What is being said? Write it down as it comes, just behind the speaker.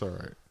All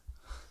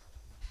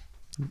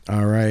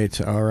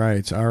right.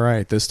 All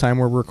right. This time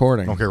we're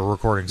recording. Okay, we're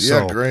recording. Yeah,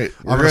 So great.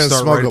 I'm We're going to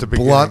smoke start right a at the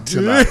blunt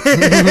beginning.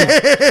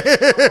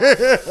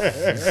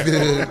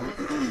 tonight.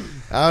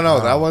 I don't know.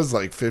 That was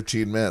like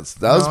 15 minutes.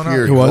 That was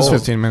pure It was gold.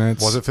 15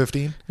 minutes. Was it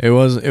 15? It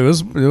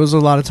was a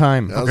lot of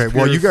time. That was Okay,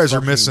 well, pure you guys are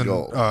fucking missing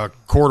gold. a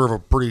quarter of a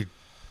pretty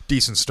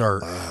decent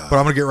start. But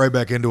I'm going to get right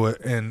back into it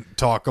and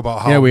talk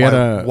about how Yeah, we my had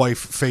a-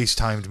 wife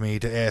FaceTimed me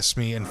to ask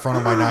me in front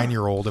of my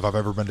 9-year-old if I've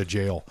ever been to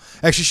jail.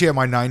 Actually, she had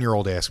my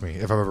 9-year-old ask me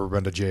if I've ever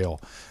been to jail.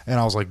 And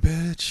I was like,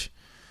 bitch,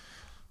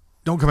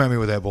 don't come at me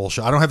with that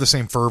bullshit. I don't have the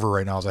same fervor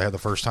right now as I had the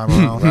first time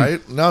around.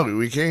 Right? No,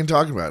 we can't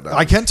talk about that.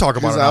 I can talk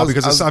about it now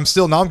because I'm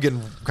I'm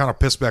getting kind of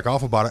pissed back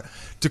off about it.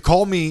 To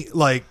call me,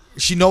 like,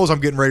 she knows I'm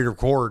getting ready to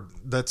record.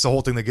 That's the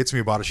whole thing that gets me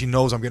about it. She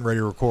knows I'm getting ready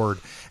to record.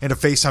 And to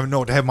FaceTime,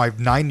 no, to have my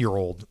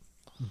 9-year-old,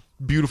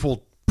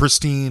 beautiful,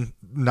 pristine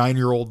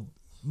 9-year-old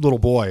little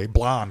boy,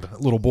 blonde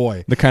little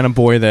boy. The kind of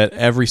boy that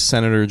every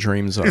senator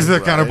dreams of. Is the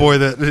kind of boy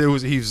that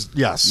he's,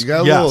 yes. You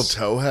got a yes. little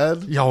toe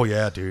head? Oh,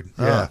 yeah, dude.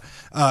 Yeah.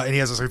 And he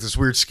has this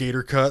weird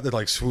skater cut that,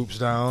 like, swoops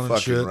down and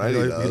Fucking shit. right,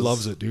 he he does.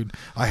 loves it, dude.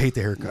 I hate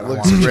the haircut. I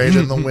Looks want it. great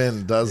in the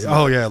wind, doesn't it?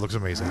 Oh, yeah, it looks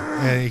amazing.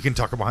 And he can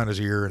tuck it behind his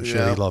ear and shit.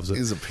 Yeah, He loves it.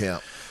 He's a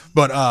pimp.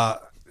 But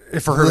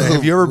for her,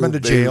 have you ever been to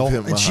Little baby jail?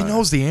 pimp And she behind.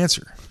 knows the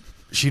answer.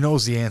 She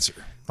knows the answer.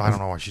 I don't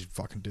know why she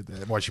fucking did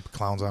that. Why she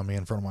clowns on me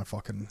in front of my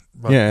fucking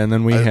Yeah, and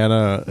then we had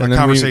a and then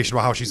conversation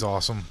about how she's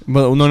awesome.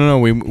 But no.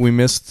 We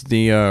missed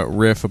the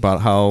riff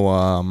about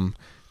how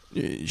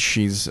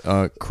she's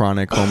a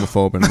chronic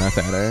homophobe and meth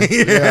addict.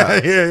 Yeah.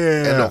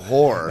 And a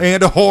whore.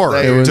 And a whore.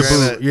 That It was- to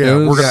boot. it Yeah,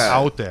 was- we're gonna Yeah.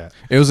 out that.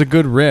 It was a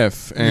good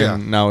riff, and Yeah.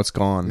 now it's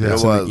gone. Yeah,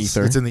 It's it in the was.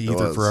 ether. It's in the It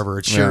ether was. forever.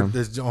 It's Yeah. shared.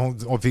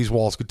 If these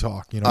walls could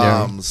talk, you know.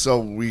 Yeah. So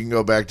we can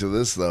go back to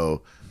this,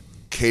 though.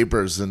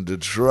 Capers in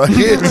Detroit.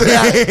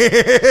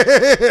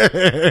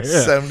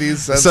 70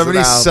 cents an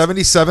ounce.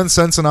 77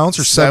 cents an ounce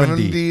or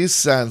 70? 70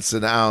 cents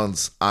an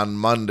ounce on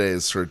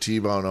Mondays for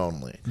T-bone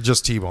only.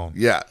 Just T-bone.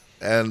 Yeah.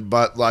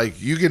 But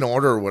like you can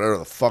order whatever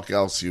the fuck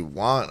else you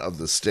want of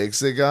the steaks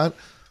they got.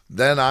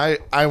 Then I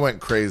went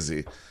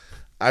crazy.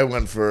 I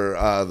went for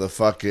the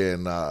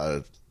fucking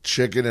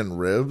chicken and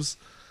ribs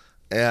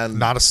and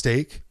Not a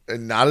steak?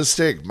 not a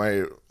steak.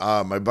 My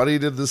buddy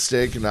did the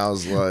steak and I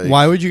was like,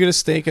 Why would you get a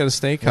steak at a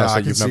steakhouse Yeah, I that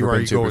can you've see never why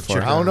been you to go with before?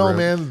 chicken. I don't know, Rib.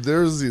 man.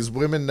 There's these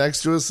women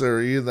next to us that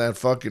are eating that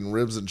fucking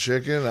ribs and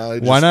chicken.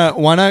 Why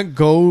not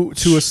go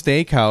to a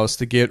steakhouse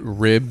to get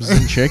ribs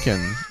and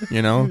chicken?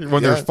 You know,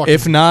 When there's fucking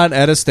if not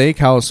at a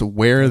steakhouse,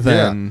 where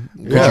then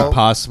could Well, you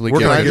possibly we're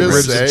get can I gonna get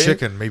just ribs and say-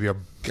 chicken, maybe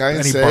Can I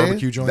any say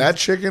barbecue joint. that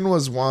chicken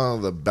was one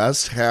of the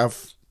best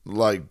half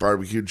like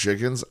barbecue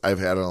chickens I've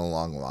had in a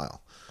long while.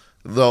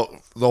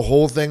 The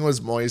whole thing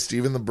was moist,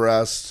 even the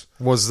breast,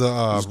 was the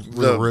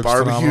the ribs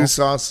barbecue phenomenal?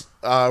 sauce,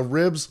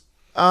 ribs.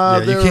 Yeah,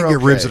 you they're can't get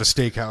ribs at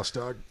okay. a steakhouse,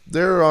 dog.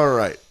 They're all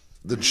right.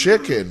 The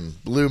chicken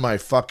blew my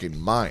fucking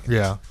mind.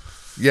 Yeah,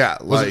 Yeah,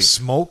 was like it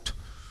smoked?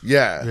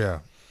 yeah, Yeah,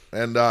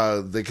 and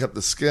they kept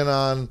the skin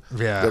on. Yeah, the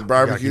you gotta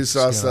barbecue keep the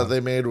sauce skin that on. they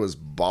made was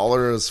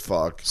baller as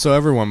fuck. So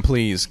everyone,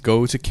 please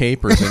go to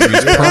Capers and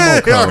use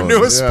promo code. our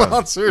newest Yeah.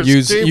 sponsors.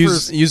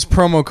 Use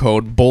promo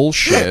code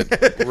bullshit.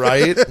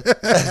 Right?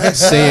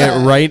 Say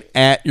it right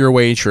at your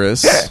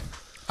waitress,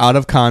 out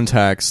of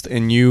context,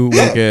 and you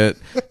will get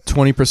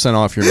 20%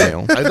 off your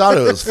meal. I thought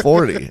it was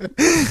 40.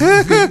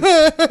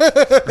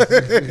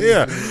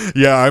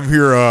 Yeah, I'm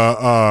here.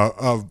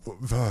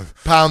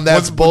 Pound,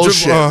 that's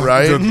bullshit,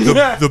 right?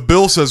 The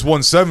bill says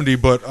 170,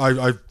 but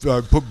I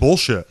put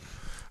bullshit.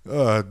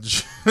 Shouldn't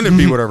it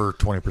be whatever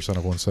 20%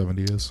 of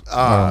 170 is?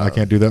 I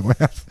can't do that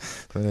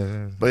math.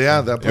 But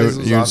yeah, that place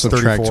was You awesome.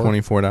 subtract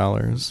 34.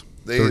 $24.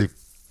 They,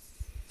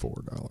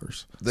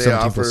 $34. They 17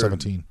 offered- plus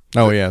 17.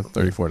 Oh yeah,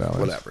 $34.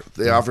 whatever.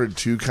 They offered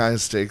 2 kind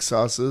of steak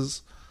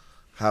sauces,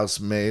 house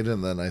made,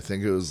 and then I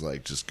think it was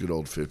like just good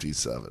old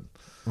 57.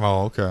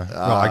 Oh, okay.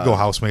 Well, I go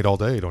house made all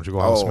day. Don't you go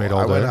house made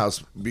all I day? went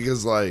house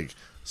because like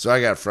so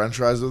I got French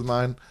fries with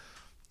mine.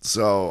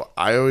 So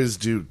I always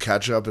do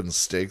ketchup and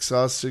steak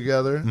sauce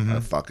together. I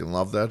fucking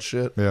love that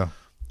shit. Yeah.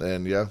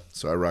 And yeah,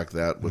 so I rock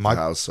that with My-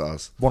 the house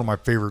sauce. One of my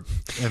favorite.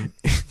 And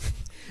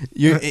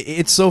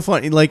It's so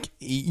funny. Like,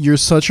 you're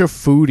such a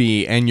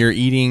foodie, and you're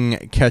eating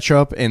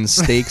ketchup and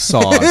steak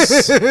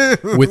sauce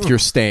with your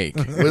steak.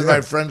 With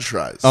my French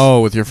fries.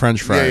 Oh, with your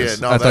French fries.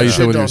 No, I that thought you shit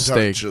said with don't your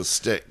touch steak. Just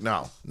steak.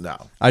 No.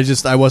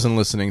 I wasn't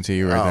listening to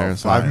you right Oh, there.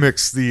 So I've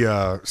mixed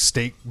the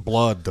steak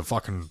blood, the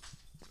fucking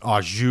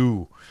au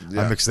jus.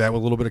 Yeah. I mix that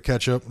with a little bit of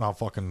ketchup, and I'll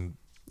fucking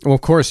well,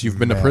 of course, you've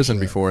been to Mash prison it.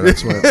 before.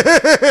 That's what.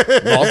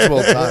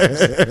 Multiple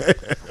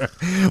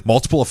times.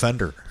 multiple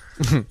offender.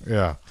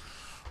 Yeah.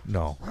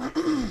 No.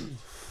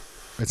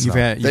 It's You've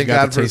not. had. You've Thank got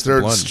God the for taste of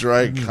third blood.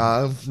 strike,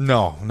 huh?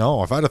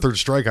 No. If I had a third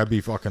strike, I'd be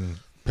fucking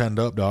penned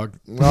up, dog.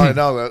 No, I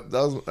know that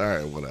was all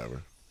right.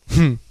 Whatever.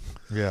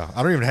 Yeah.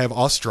 I don't even have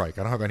a strike.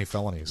 I don't have any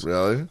felonies.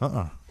 Really?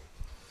 Uh-uh.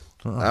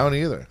 I don't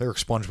either. They were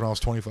expunged when I was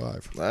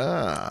 25.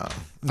 Ah,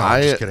 No,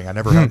 I'm just kidding. I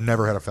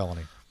never had a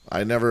felony.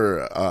 I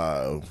never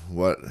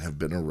have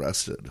been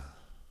arrested.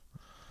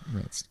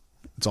 That's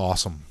It's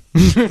awesome.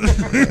 It's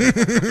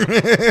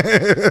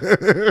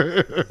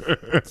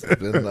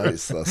been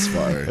nice thus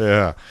far.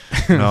 Yeah.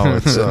 No,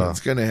 it's It's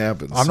gonna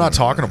happen. I'm not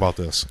sooner or talking about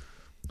this.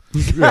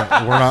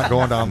 Yeah, we're not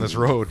going down this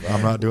road.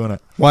 I'm not doing it.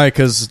 Why?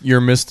 Because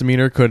your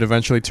misdemeanor could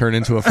eventually turn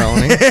into a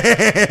felony.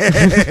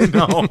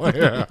 No,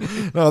 yeah.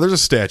 No, there's a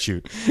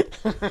statute.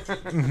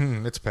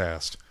 It's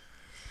passed.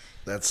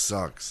 That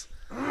sucks.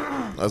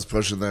 I was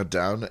pushing that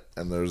down,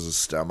 and there's a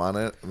stem on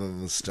it, and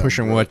then the stem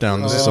Pushing broke. what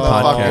down? This is a Oh,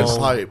 podcast.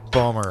 pipe.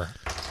 Bummer.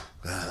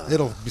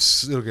 It'll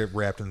get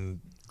wrapped in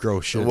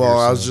gross shit. Well,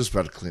 here I was soon. just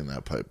about to clean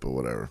that pipe, but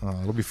whatever.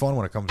 It'll be fun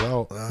when it comes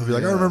out. You'll be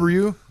like, yeah. I remember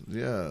you.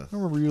 Yeah. I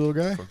remember you, little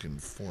guy. Fucking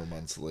 4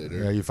 months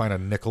later. Yeah, you find a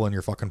nickel in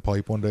your fucking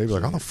pipe one day. Be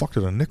like, how the fuck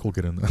did a nickel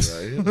get in this?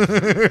 Right?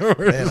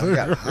 Man, I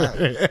got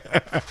high.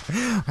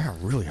 I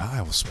got really high.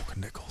 I was smoking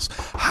nickels.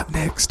 Hot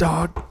nicks,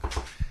 dog.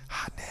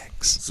 Hot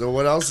nicks. So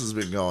what else has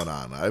been going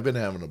on? I've been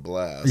having a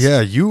blast.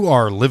 Yeah, you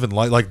are living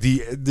life. Like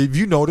have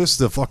you noticed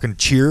the fucking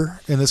cheer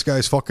in this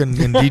guy's fucking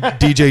in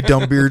DJ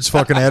Dumbbeard's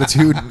fucking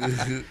attitude?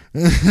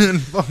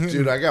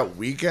 Dude, I got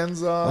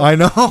weekends off. I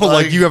know.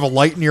 Like you have a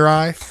light in your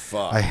eye.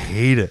 Fuck. I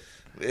hate it.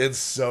 It's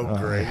so I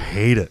great.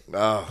 hate it.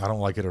 Oh, I don't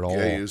like it at all.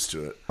 get used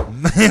to it.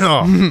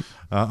 No.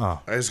 I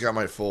just got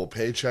my full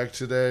paycheck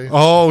today.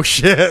 Oh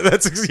shit!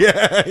 That's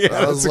yeah.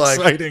 I was That's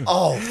like, exciting.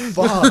 oh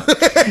fuck.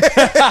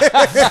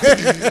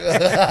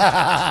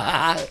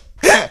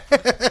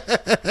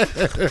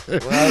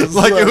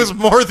 Like it was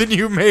more than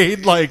you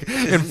made like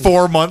in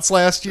 4 months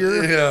last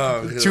year.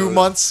 Yeah, 2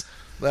 months.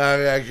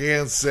 I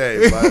can't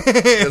say, but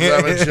because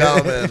I'm a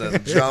gentleman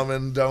and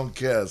gentlemen don't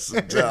kiss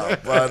and tell.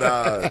 But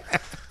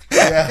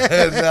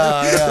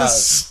yeah.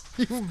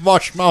 You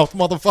mush mouth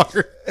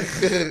motherfucker.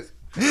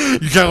 You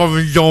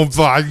don't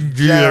fucking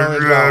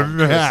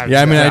Yeah,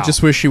 Yeah, I mean, I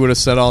just wish you would have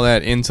said all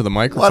that into the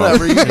microphone.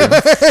 whatever, you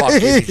can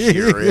fucking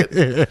hear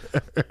it.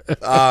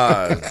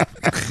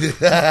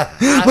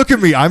 Look at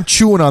me. I'm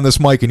chewing on this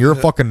mic, and you're a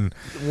fucking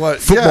What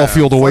football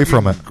field away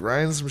fucking from it.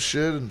 Grind some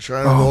shit and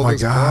try to Oh roll my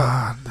this blunt.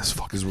 god, this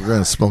fucking. Because we're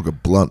gonna smoke a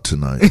blunt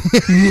tonight.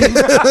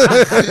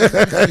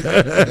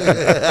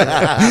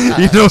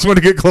 He knows when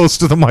to get close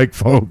to the mic,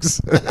 folks.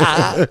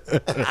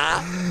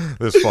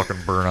 This fucking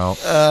burnout.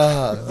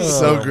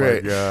 So Oh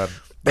great. my god.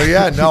 But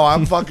yeah, no,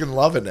 I'm fucking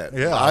loving it.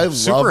 Yeah, I I'm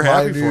super love my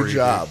happy new for you,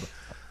 job.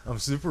 I'm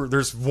super.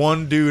 There's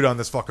one dude on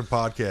this fucking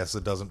podcast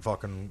that doesn't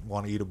fucking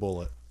want to eat a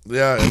bullet.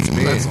 Yeah, it's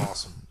me. That's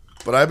awesome.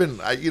 But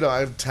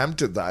I've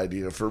tempted the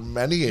idea for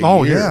many years.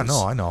 Oh yeah,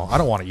 no, I know. I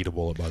don't want to eat a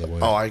bullet, by the way.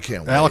 Oh, I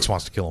can't wait. Alex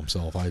wants to kill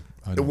himself. I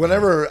don't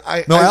Whenever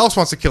No, I Alex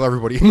wants to kill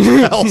everybody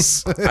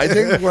else. I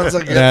think once I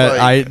get That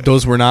like,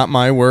 those were not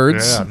my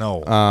words. Yeah,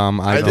 no. I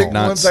I did think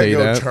not once I say go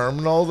that.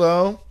 terminal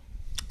though.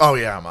 Oh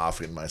yeah, I'm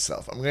offing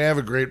myself. I'm gonna have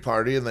a great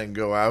party and then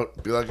go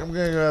out. Be like, I'm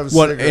gonna go have a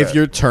What cigarette. if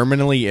you're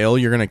terminally ill?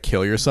 You're gonna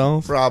kill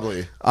yourself.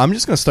 Probably. I'm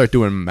just gonna start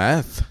doing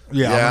meth.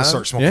 Yeah, I'm Yeah? gonna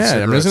start smoking Yeah, I'm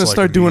cigarettes. just gonna like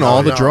start doing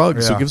all the No,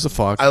 drugs. yeah. Who gives a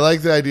fuck? I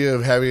like the idea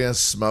of having us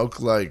smoke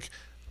like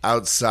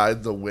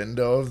outside the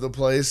window of the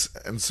place,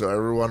 and so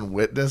everyone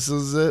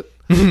witnesses it,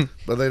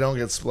 but they don't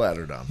get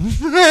splattered on.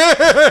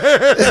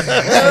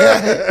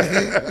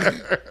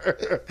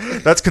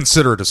 That's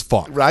considerate as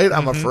fuck. Right?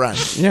 I'm a friend.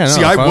 yeah, no,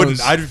 See, if I wouldn't.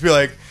 was- I'd be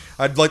like,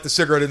 I'd light the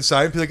cigarette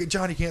inside and be like,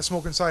 John, you can't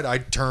smoke inside.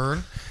 I'd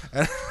turn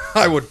and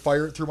I would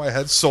fire it through my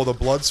head so the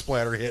blood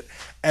splatter hit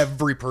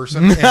every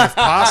person. And if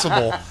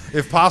possible,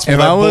 If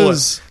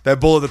that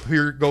bullet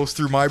that goes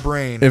through my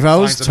brain. If I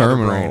was finds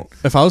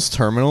another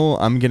terminal,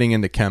 I'm getting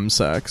into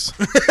chemsex.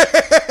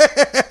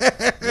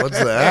 What's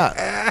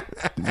that?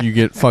 You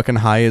get fucking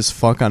high as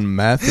fuck on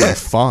meth. You're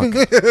fuck.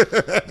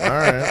 All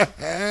right.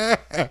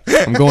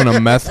 I'm going to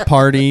meth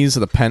parties,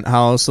 the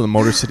penthouse, or the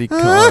Motor City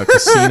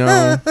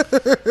casino.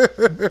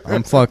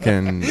 I'm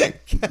fucking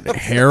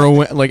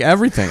heroin, like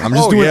everything. I'm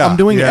just Oh, doing. yeah, I'm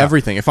doing yeah.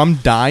 everything. If I'm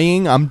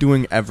dying, I'm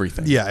doing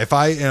everything. Yeah,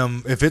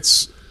 if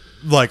it's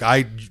like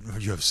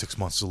you have 6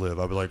 months to live,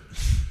 I'd be like,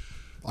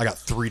 I got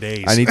 3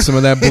 days. I need some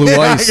of that blue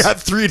I ice. got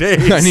 3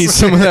 days. I need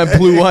some of that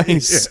blue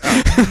ice.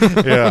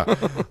 Yeah,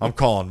 I'm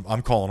calling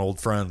old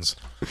friends.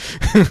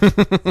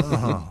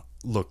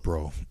 Look,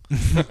 bro,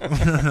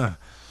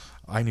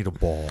 I need a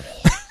ball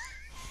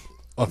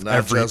of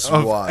Not just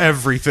one.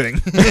 everything.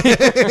 Put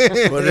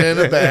it in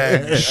a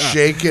bag.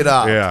 Shake it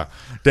up. Yeah,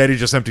 Daddy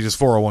just emptied his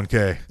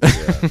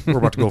 401k. We're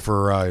about to go for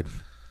a ride.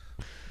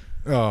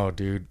 Oh,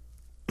 dude,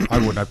 I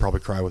wouldn't. I'd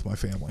probably cry with my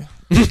family.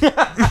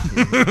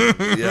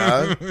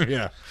 Yeah.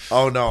 Yeah,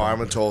 Oh no,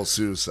 I'm a total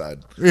suicide.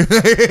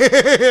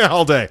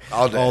 all day,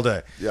 All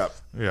day. Yep.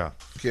 Yeah.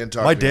 Can't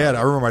talk. My me dad, out.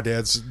 I remember my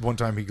dad's one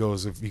time he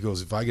goes,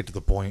 if I get to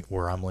the point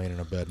where I'm laying in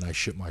a bed and I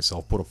shit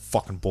myself, put a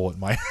fucking bullet in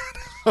my head.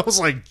 I was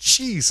like,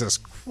 Jesus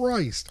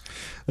Christ.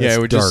 Yeah, That's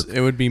it would dark.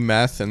 it would be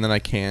meth, and then I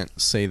can't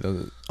say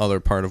the other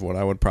part of what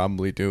I would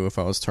probably do if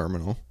I was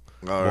terminal,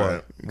 All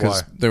right.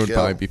 because Why? there would Kill.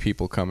 probably be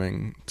people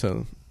coming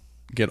to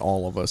get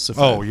all of us. If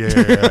Oh I- yeah.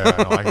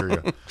 No, I hear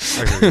you.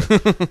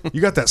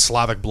 You got that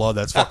Slavic blood.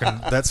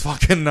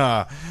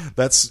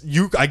 That's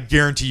you. I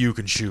guarantee you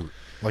can shoot.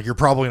 Like you're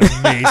probably an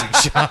amazing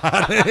shot.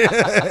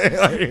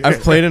 I've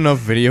played enough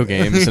video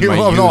games in my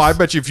Well, youth. no, I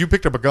bet you if you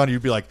picked up a gun,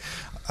 you'd be like,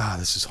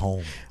 this is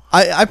home.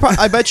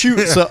 I bet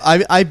you. So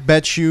I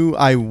bet you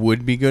I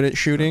would be good at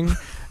shooting.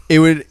 It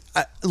would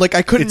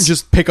I couldn't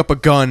just pick up a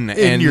gun In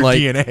and your like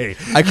DNA.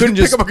 I couldn't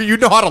you just. pick up you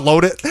know how to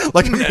load it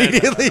like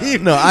immediately.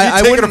 No, I you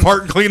take it wouldn't-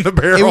 apart and clean the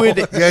barrel. It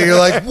would. Yeah, you're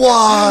like,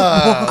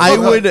 wow.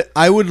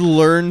 I would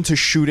learn to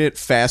shoot it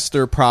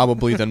faster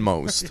probably than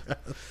most.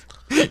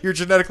 You're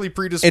genetically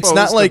predisposed. It's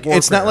not like to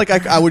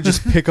warfare. I would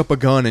just pick up a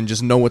gun and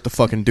just know what to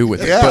fucking do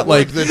with it. Yeah, but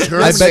like the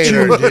I bet you,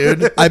 Terminator,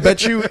 dude. I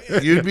bet you,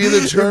 You'd be the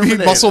It'd be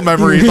Terminator. muscle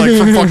memory like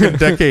from fucking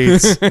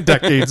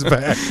decades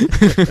back.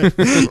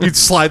 You'd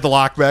slide the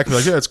lock back and be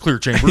like, yeah, it's clear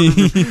chamber.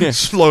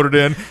 Just load it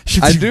in.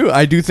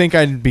 I do think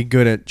I'd be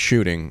good at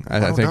shooting. I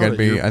don't think doubt I'd it.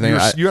 be. You're- I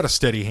think you had a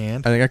steady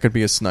hand. I think I could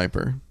be a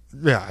sniper.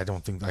 Yeah, I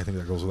think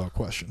that goes without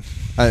question.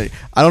 I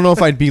don't know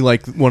if I'd be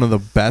like one of the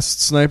best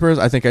snipers.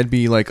 I think I'd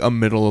be like a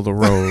middle of the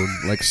road,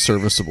 like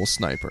serviceable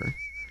sniper.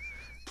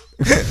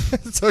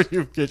 So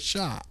you get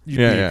shot.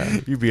 Yeah.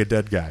 You'd be a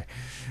dead guy.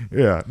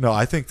 Yeah. No,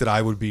 I think that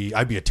I'd be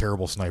a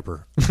terrible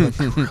sniper. Like,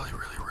 I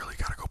really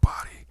gotta go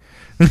potty.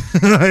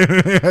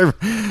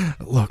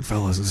 Look,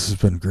 fellas, this has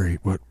been great,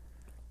 but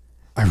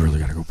I really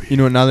gotta go pee. You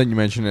know, now that you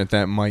mention it,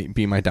 that might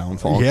be my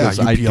downfall. Yeah, 'cause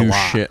you I pee a do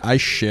lot. shit. I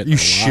shit. You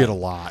shit a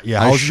lot.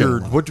 Yeah. I How's shit a your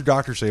lot. what'd your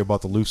doctor say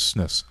about the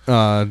looseness?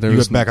 There You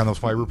was got back on those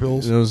fiber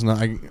pills? There was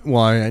not.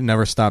 I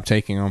never stopped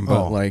taking them,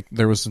 but Oh. like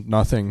there was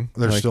nothing.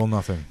 There's like, still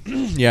nothing.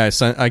 Yeah,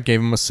 I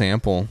gave him a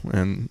sample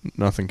and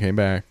nothing came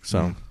back.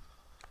 So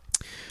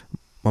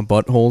my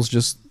butthole's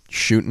just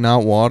shooting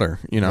out water.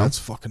 You know, That's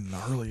fucking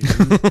gnarly,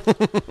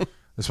 dude.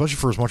 Especially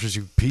for as much as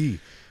you pee.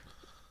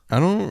 I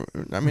mean,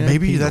 I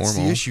Maybe pee that's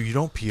normal. the issue. You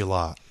don't pee a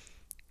lot.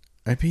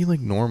 I pee like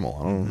normal.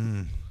 I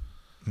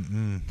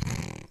don't.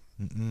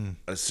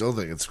 I still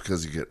think it's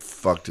because you get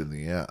fucked in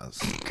the ass.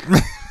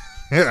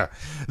 Yeah,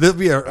 that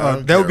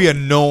would be care. a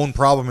known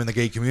problem in the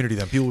gay community.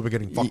 Then people would be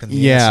getting fucking. The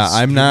Yeah, ass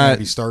since I'm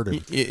humanity not.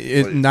 started.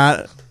 It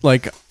not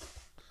like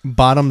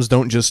bottoms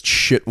don't just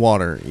shit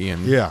water,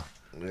 Ian. Yeah,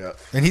 Yeah.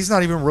 and he's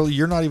not even really.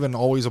 You're not even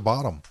always a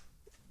bottom.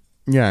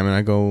 Yeah, I mean,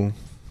 I go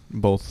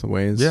both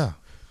ways. Yeah,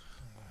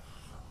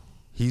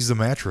 he's the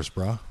mattress,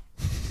 bro.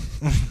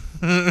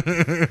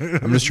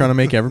 I'm just trying to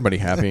make everybody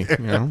happy. You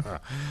know.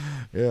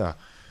 Yeah.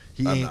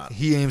 I'm not.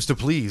 He aims to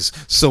please,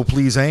 so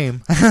please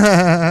aim.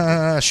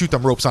 Shoot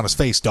them ropes on his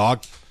face,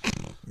 dog.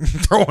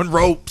 Throwing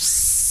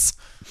ropes.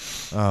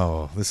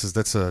 Oh,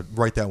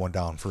 write that one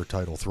down for a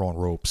title. Throwing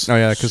ropes. Oh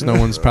yeah, because no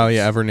one's probably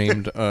ever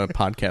named a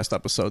podcast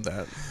episode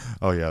that.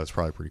 Oh yeah, that's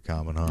probably pretty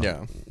common, huh?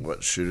 Yeah,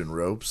 What, shooting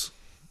ropes?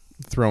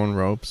 throwing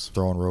ropes.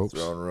 Throwing ropes.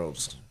 Throwing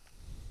ropes.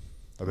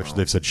 I bet you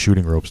they've said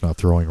shooting ropes, not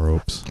throwing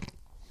ropes.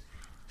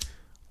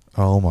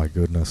 Oh my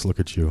goodness, look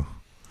at you.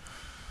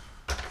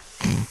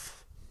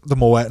 The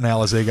Moet and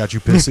Alizé got you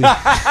pissy.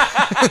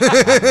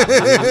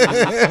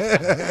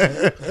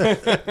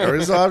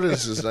 Every so often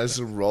it's just nice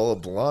to roll a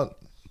blunt.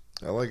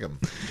 I like them.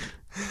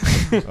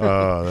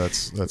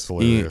 That's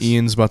hilarious.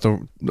 Ian's about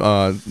to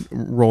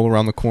roll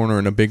around the corner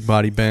in a big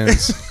body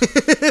Benz.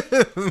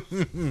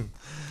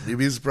 You'd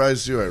be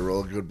surprised too. I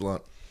roll a good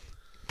blunt.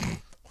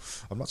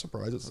 I'm not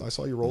surprised. I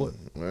saw you roll it.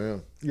 Yeah.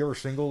 You ever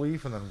single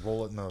leaf and then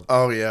roll it in the...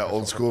 Oh yeah,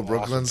 old school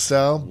Brooklyn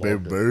style.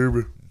 Loved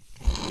Baby.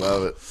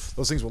 Love it.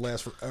 Those things will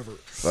last forever.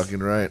 Fucking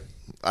right.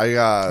 I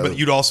But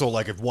you'd also,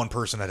 like, if one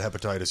person had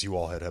hepatitis, you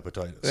all had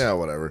hepatitis. yeah,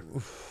 whatever.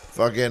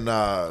 Fucking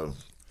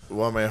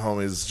one of my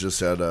homies just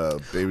had a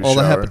baby All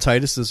shower. the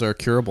hepatitis are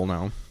curable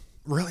now.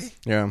 Really?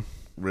 Yeah,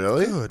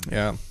 Really? Good.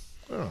 yeah.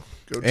 Oh,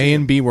 go A team.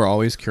 and B were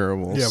always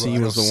curable. Yeah, but C I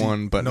was know the C-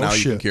 one, but no now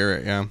you can shit. cure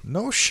it. Yeah,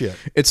 No shit.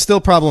 it's still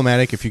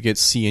problematic if you get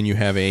C and you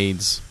have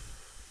AIDS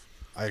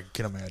I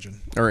can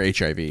imagine. or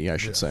HIV. I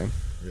should say.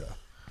 Yeah.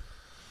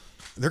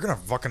 They're going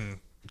to fucking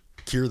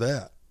cure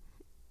that.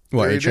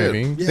 What, They HIV?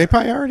 did. Yeah. They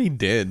probably already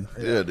did.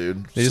 Yeah,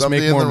 dude. They just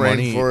Something make in more the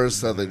money.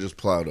 rainforest that they just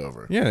plowed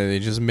over. Yeah, they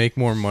just make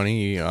more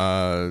money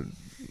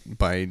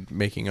by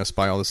making us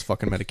buy all this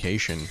fucking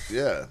medication.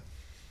 Yeah.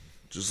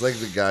 Just like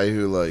the guy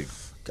who, like,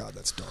 God,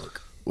 that's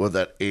dark. what,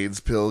 that AIDS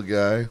pill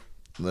guy?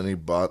 And then he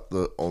bought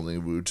the only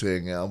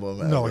Wu-Tang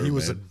album No, ever he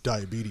was a made.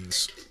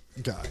 diabetes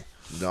guy.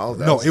 No,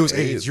 that No, it was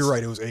AIDS. You're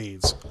right. It was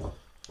AIDS.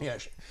 Yeah,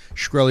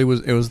 Shkreli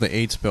was the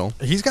AIDS pill.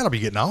 He's got to be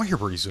getting out here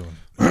pretty soon.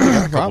 He got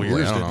a couple Probably,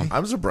 years, I don't didn't he?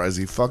 I'm surprised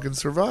he fucking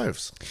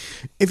survives.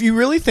 If you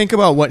really think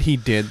about what he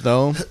did,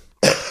 though,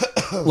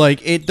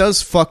 like it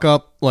does fuck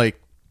up like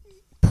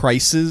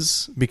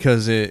prices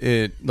because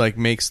it like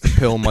makes the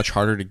pill much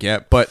harder to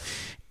get. But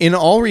in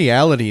all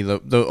reality,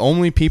 the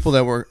only people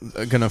that were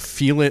gonna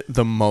feel it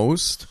the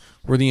most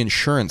were the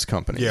insurance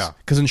companies. Yeah.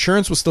 because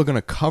insurance was still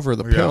gonna cover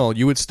the pill.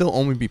 You would still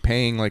only be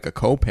paying like a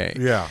copay.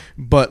 Yeah.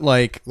 but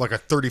like. Like a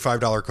 $35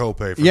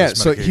 copay for Yeah, this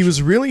so he medication.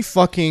 was really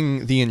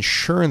fucking the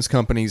insurance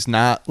companies,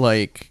 not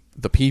like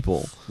the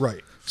people.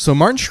 Right. So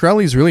Martin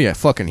Shkreli's really a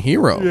fucking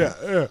hero.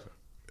 Yeah.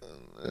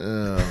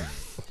 I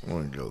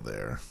want to go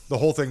there. The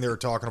whole thing they were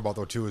talking about,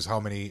 though, too, is how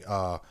many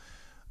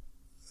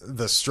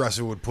the stress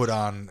it would put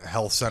on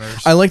health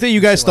centers. I like that you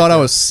guys Shit thought like I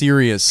that. was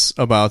serious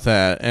about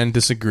that and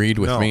disagreed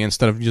with No. me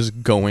instead of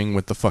just going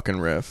with the fucking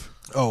riff.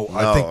 Oh, No,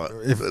 I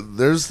think if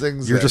there's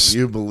things You're that just-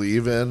 you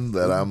believe in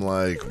that I'm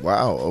like,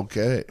 wow,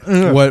 okay,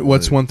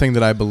 What's one thing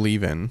that I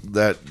believe in?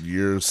 that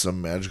you're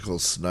some magical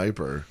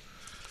sniper.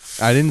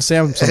 I didn't say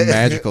I'm some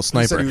magical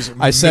said sniper. he was a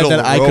I said that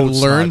I could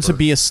middle-of-the-road learn to sniper.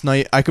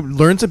 be a I could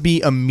learn to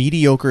be a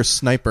mediocre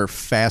sniper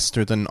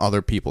faster than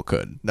other people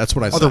could. That's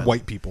what I said. other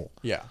white people.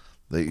 Yeah.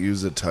 They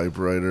use a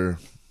typewriter.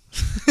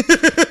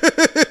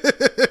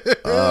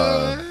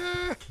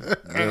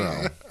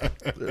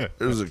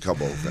 There's a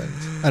couple of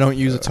things. I don't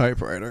use a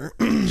typewriter.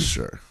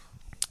 Sure.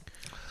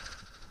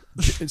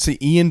 See,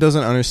 Ian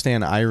doesn't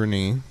understand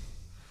irony.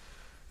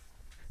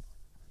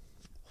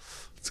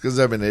 It's because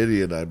I'm an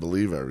idiot. I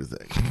believe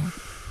everything.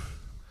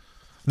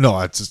 No,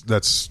 that's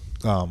Because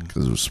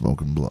we're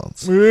smoking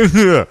blunts.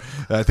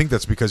 I think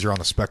that's because you're on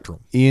the spectrum.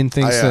 Ian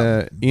thinks I am.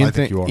 that I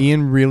think you are.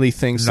 Ian really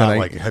thinks Not that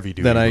like heavy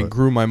duty, that I but-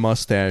 grew my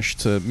mustache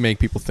to make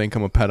people think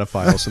I'm a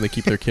pedophile, so they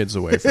keep their kids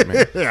away from me.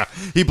 Yeah,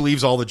 he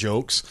believes all the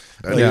jokes.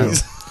 Like, Yeah.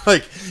 he's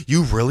like,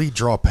 you really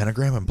draw a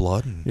pentagram in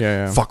blood and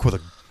Yeah. fuck with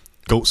a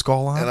goat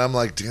skull on? And I'm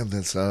like, damn,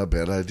 that's not a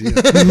bad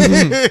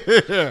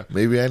idea.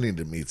 Maybe I need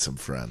to meet some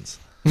friends.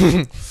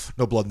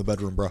 No blood in the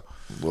bedroom, bro.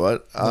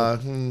 What?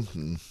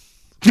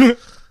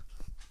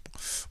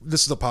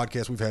 This is a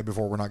podcast we've had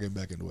before. We're not getting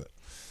back into it.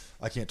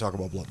 I can't talk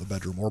about blood in the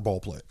bedroom or ball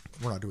play.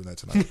 We're not doing that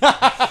tonight.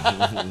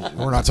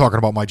 We're not talking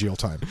about my jail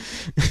time.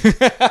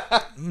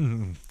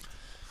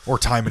 Or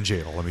time in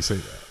jail. Let me say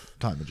that.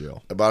 Time in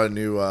jail. I bought a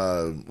new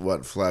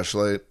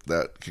flashlight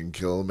that can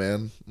kill a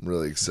man. I'm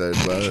really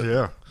excited about it.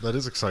 Yeah, that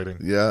is exciting.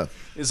 Yeah.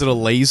 Is it a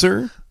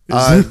laser?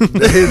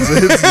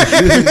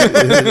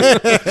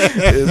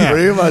 It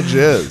pretty much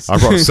is. I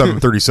brought a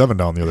 737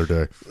 down the other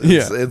day.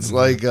 It's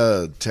like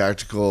a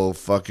tactical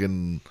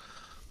fucking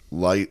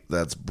light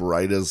that's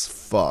bright as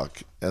fuck.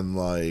 And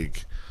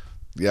like,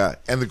 yeah.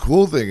 And the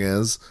cool thing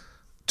is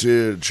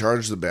to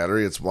charge the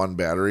battery, it's one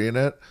battery in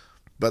it,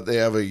 but they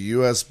have a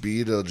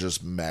USB to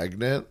just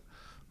magnet.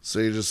 So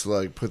you just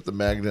like put the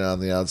magnet on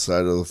the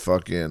outside of the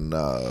fucking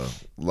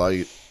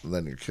light and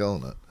then you're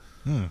killing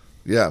it.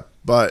 Yeah.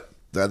 But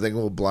that thing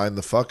will blind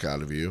the fuck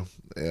out of you.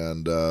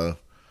 And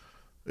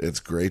it's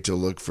great to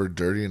look for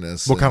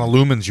dirtiness. What kind of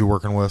lumens you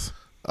working with?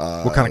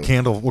 What kind of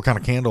candle? What kind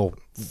of candle?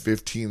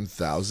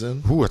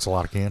 15,000? Ooh, it's a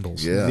lot of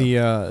candles.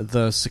 Yeah.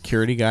 The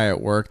security guy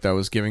at work that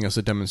was giving us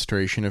a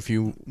demonstration a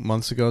few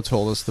months ago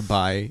told us to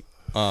buy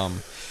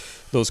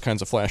those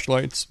kinds of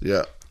flashlights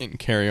Yeah. and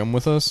carry them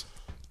with us,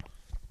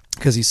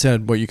 because he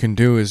said what you can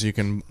do is you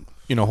can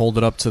hold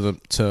it up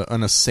to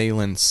an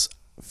assailant's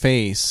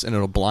face and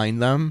it'll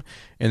blind them,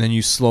 and then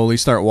you slowly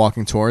start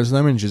walking towards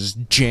them and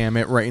just jam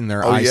it right in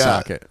their eye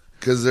socket.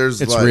 Because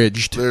there's It's like,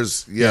 ridged.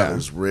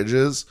 There's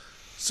ridges.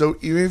 So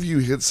even if you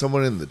hit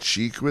someone in the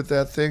cheek with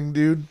that thing,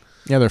 dude,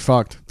 Yeah, they're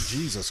fucked.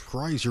 Jesus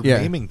Christ, you're Yeah.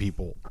 maiming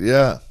people.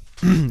 yeah,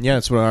 Yeah,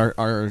 that's what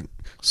our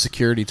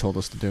security told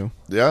us to do.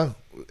 yeah.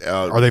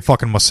 Are they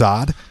fucking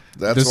Mossad?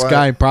 That's This why,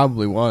 guy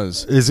probably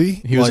was. Is he?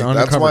 He was Like, on-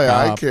 That's undercover why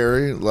I cop.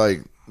 carry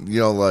like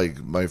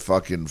my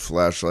fucking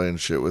flashlight and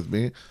shit with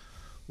me.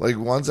 Like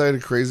once I had a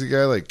crazy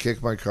guy like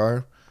kick my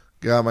car,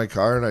 get out of my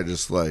car, and I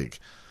just like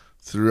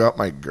threw out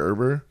my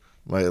Gerber,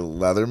 my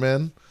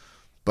Leatherman,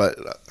 but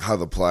how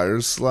the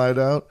pliers slide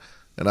out.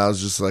 And I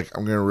was just like,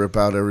 I'm going to rip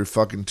out every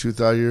fucking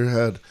tooth out of your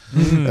head.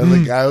 And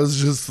the guy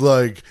was just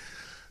like,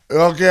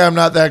 okay, I'm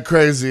not that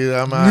crazy.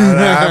 I'm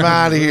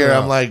out of here.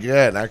 I'm like,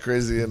 yeah, not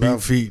crazy Beat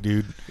enough. feet,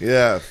 dude.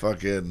 Yeah,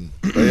 fucking.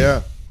 But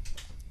yeah,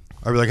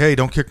 I'd be like, hey,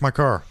 don't kick my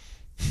car.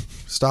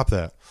 Stop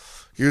that.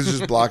 he was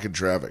just blocking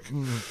traffic.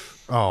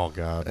 Oh,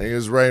 God. And he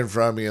was right in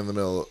front of me in the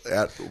middle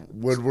at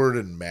Woodward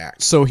and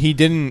Max. So he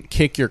didn't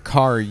kick your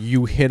car,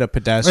 you hit a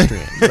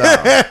pedestrian.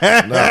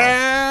 No.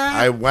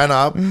 I went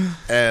up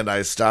and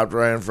I stopped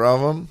right in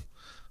front of him,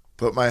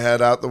 put my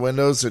head out the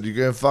window, said, you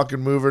gonna fucking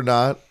move or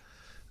not?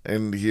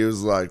 And he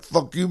was like,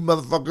 fuck you,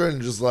 motherfucker.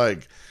 And just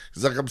like,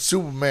 he's like, I'm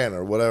Superman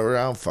or whatever.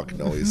 I don't fucking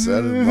know what he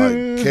said. And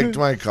like, kicked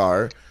my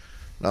car.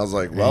 And I was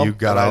like, well, You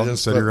got I out and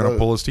just said you're put going to the-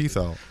 pull his teeth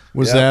out.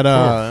 Was Yeah,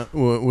 that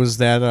was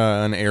that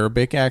an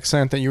Arabic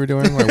accent that you were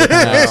doing? Like, what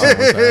kind of accent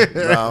was that?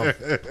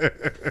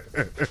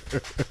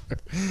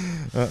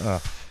 No,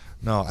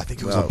 No, I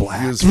think it was no, a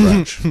black. he was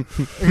French.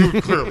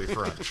 Clearly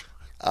French.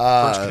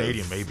 French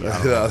Canadian, maybe. I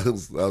don't know.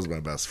 that was my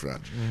best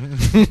friend.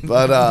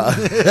 But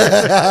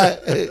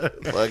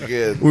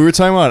fucking We were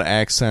talking about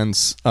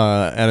accents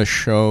at a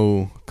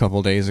show a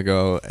couple days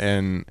ago,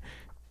 and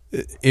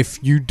if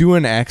you do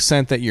an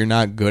accent that you're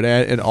not good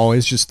at, it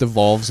always just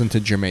devolves into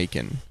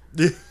Jamaican.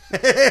 no,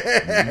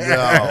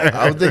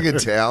 I would think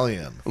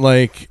Italian.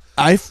 Like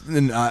I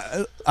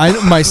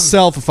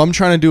myself, if I'm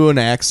trying to do an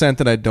accent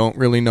that I don't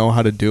really know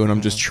how to do, and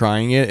I'm just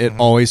trying it, it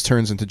always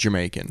turns into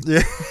Jamaican.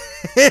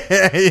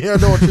 Yeah,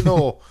 don't you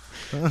know?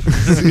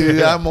 See,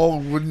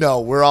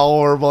 we're all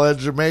horrible at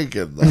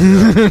Jamaican. Though.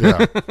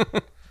 Yeah.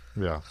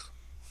 Yeah.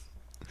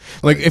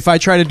 Like if I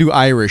try to do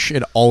Irish,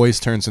 it always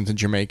turns into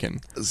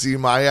Jamaican. See,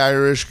 my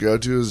Irish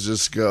go-to is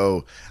just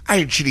go,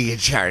 actually in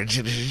charge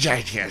of the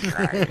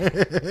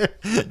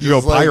You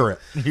go pirate.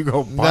 You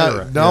go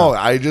pirate. No,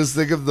 I just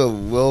think of the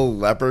little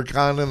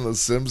leprechaun in The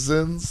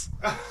Simpsons.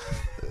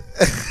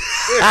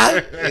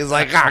 He's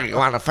like, oh, you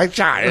want to fight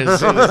I'm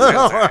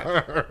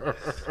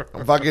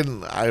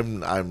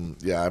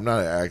not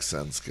an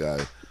accents guy.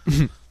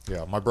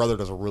 Yeah, my brother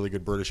does a really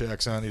good British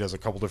accent. He does a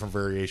couple different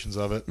variations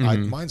of it.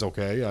 Mine's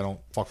okay. I don't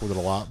fuck with it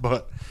a lot,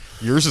 but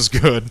yours is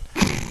good.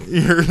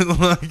 You're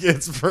like,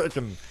 it's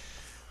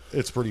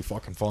pretty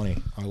fucking funny.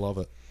 I love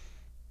it.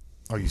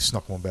 Oh, you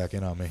snuck one back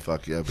in on me.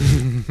 Fuck yeah,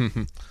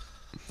 baby.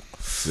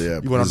 So, yeah,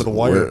 You went under the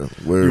wire.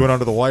 You went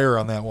under the wire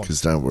on that one.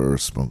 Because now we're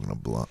smoking a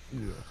blunt.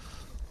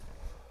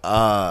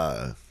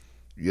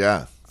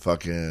 Yeah,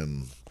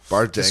 fucking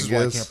Bart This is why I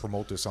Dingus. can't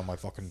promote this on my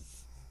fucking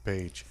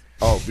page.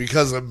 Oh,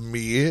 because of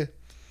me?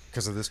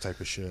 Because of this type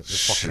of shit.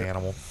 This fucking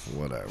animal.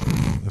 Whatever.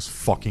 This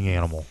fucking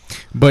animal.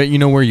 But you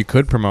know where you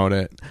could promote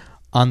it?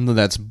 On the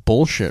That's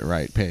Bullshit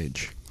Right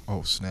page.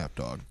 Oh, snap,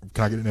 dog.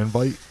 Can I get an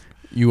invite?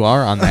 You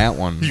are on that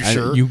one. You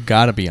sure? You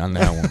gotta be on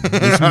that one.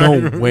 There's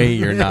no way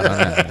you're not on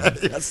that one.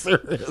 Yes, there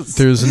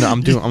is.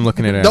 I'm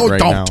looking at it No, right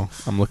don't. now.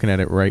 I'm looking at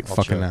it right I'll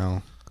fucking check.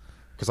 now.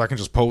 Because I can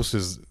just post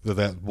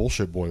that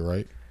bullshit boy,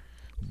 right?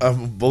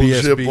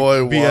 Bullshit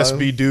boy one.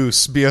 BSB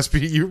Deuce.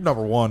 BSB, you're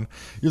number one.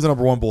 You're the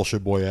number one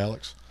bullshit boy,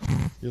 Alex.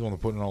 You're the one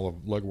that put in all the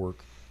legwork.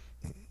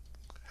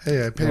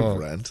 Hey, I pay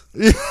rent.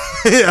 Yeah,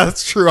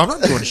 that's true. I'm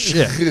not doing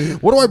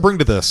shit. What do I bring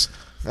to this?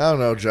 I don't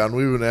know, John.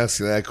 We've been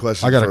asking that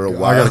question I got for a a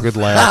while. good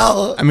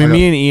laugh. I mean,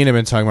 me and Ian have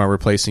been talking about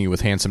replacing you with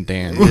Handsome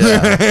Dan.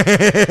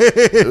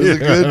 It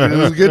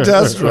was a good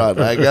test run,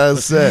 I gotta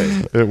say.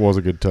 It was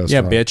a good test. Yeah,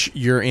 run. bitch,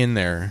 you're in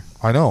there.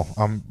 I know.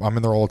 I'm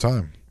in there all the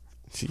time.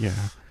 Yeah.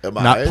 Am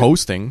Not I?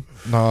 posting.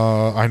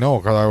 I know,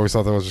 because I always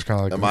thought that was just kind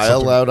of like. Am I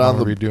something allowed I'm on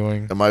gonna the? be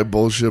doing Am I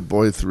bullshit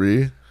boy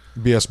 3?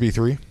 BSB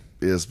 3?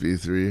 BSB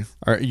 3.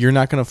 You're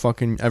not gonna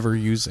fucking ever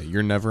use it.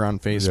 You're never on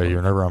Facebook. Yeah,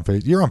 you're never on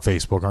Facebook. You're on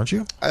Facebook, aren't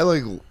you?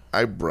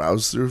 I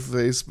browse through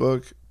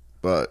Facebook,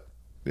 but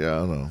yeah, I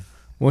don't know.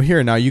 Well,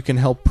 here now you can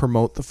help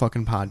promote the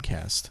fucking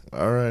podcast.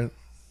 All right.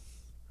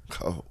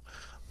 Oh,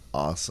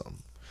 awesome.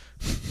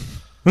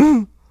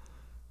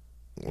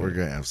 We're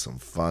gonna have some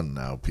fun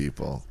now,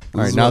 people.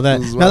 All right, now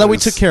that we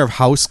took care of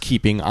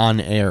housekeeping on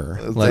air,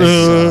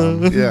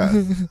 let's.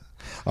 Yeah,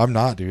 I'm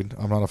not, dude.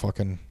 I'm not a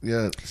fucking.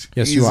 yeah.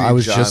 Yes, you are. I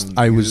was just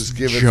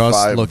give it just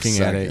 5 looking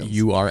at it. seconds.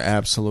 You are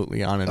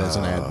absolutely on it as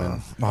an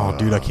admin. Oh,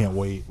 dude, I can't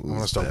wait. I'm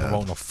gonna start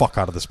promoting the fuck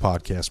out of this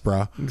podcast,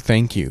 bro.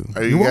 Thank you.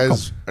 Are you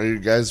You're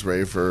guys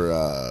ready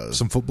for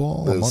Some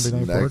football on this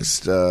Monday night party.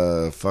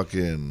 next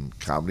fucking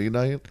comedy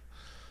night?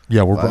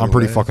 Yeah, by I'm the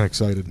pretty way? fucking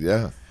excited.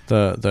 Yeah.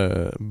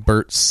 The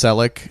Bert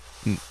Selleck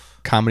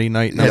comedy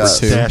night number Yes.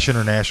 2. Dash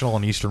International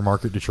in Eastern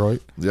Market,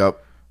 Detroit.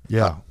 Yep.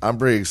 Yeah, I'm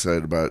pretty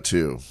excited about it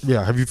too.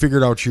 yeah. Have you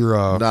figured out your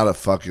Not a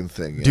fucking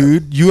thing yet.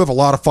 dude? You have a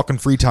lot of fucking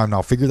free time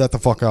now. Figure that the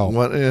fuck out.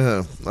 What?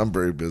 Yeah, I'm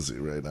very busy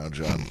right now,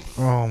 John.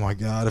 Oh my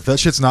god, if that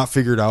shit's not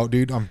figured out,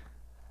 dude, I'm.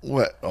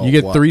 What? Oh, You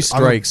get what? 3 I don't-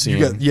 strikes, you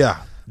Ian. get,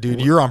 yeah,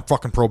 dude, you're on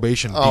fucking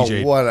probation, Oh,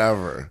 DJ.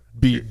 whatever.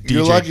 DJ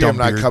You're lucky I'm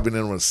not Dumbbeard. coming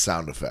in with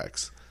sound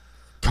effects.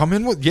 Come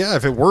in with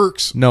if it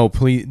works. No,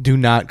 please do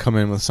not come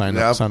in with sound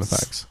Yep.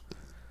 effects.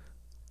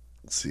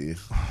 See,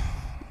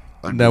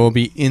 That will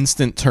be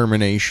instant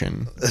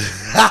termination.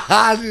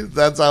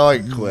 that's how I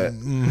quit.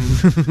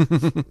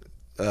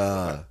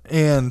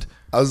 And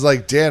I was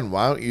like, Dan,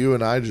 why don't you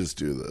and I just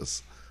do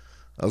this?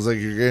 I was like,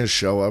 you're gonna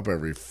show up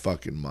every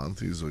fucking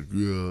month. He's like,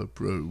 yeah, I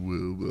probably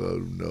will, but I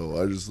don't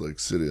know. I just like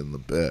sit in the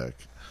back.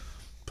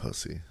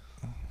 Pussy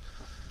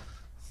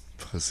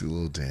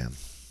little Dan.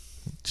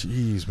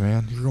 jeez,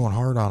 man, you're going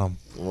hard on him.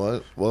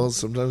 What? Well,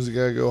 sometimes you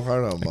gotta go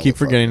hard on. I keep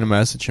forgetting to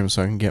message him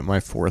so I can get my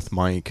 4th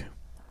mic.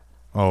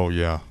 Oh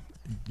yeah,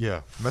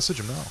 yeah. Message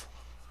him now.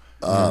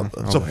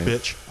 What's up, wait.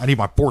 bitch? I need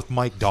my 4th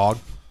mic, dog.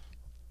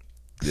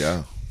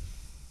 Yeah.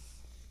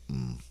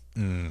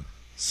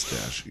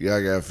 Stash. Yeah,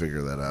 I gotta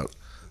figure that out.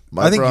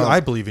 My I think problem- I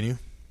believe in you.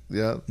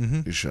 Yeah,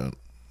 you shouldn't.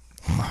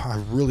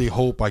 I really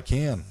hope I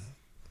can.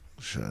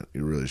 Shouldn't.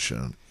 You really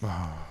shouldn't.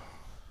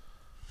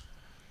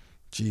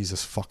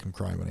 Jesus fucking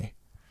criminy.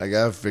 I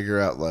gotta figure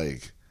out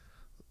like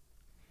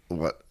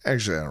what.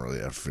 Actually, I don't really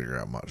have to figure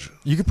out much.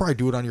 You could probably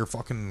do it on your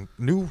fucking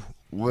new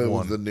What, one.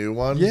 with the new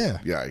one? Yeah.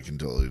 Yeah, I can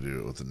totally do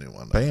it with the new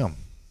one. Bam,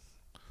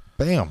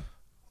 bam.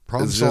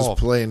 Problem It's just solved.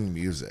 plain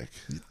music.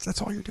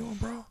 That's all you're doing,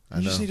 bro. I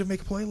You just know. need to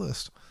make a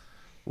playlist.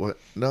 What?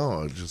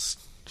 No, just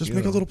you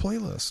Make know. a little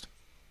playlist.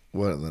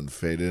 What? And then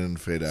fade in,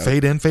 fade out.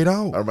 Fade in, fade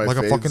out. Are my Like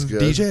a fades fucking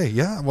good? DJ.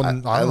 Yeah. Well, I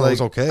don't know.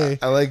 It's okay.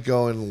 I like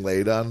going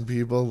late on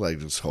people, like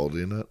just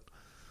holding it.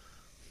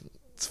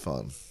 It's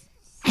fun.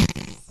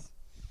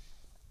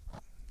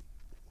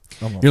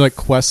 You're like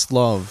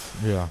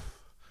Questlove. Yeah.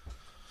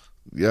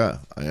 Yeah,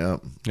 I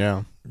am.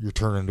 Yeah. You're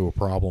turning into a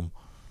problem.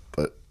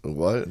 But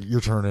what?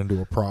 You're turning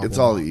into a problem. It's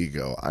all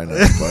ego, I know,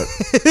 but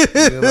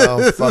you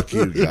know, fuck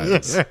you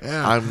guys.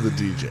 I'm the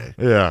DJ.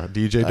 Yeah,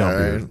 DJ All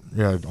Dumbbeard. right.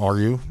 Yeah, are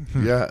you?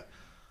 Yeah.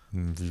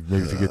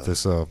 Maybe if you get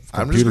this I'm just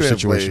computer going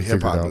to play situation hip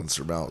figured hop out.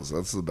 instrumentals.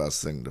 That's the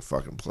best thing to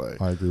fucking play.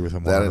 I agree with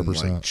him That 100%.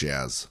 and like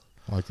jazz.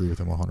 I agree with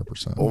him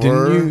 100%.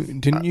 Or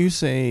Didn't you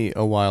say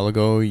a while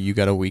ago you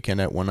got a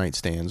weekend at One Night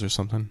Stands or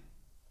something?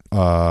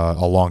 A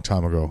long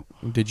time ago,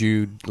 Did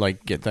you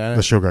like get that?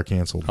 the show got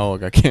canceled. Oh, it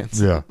got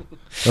canceled. Yeah,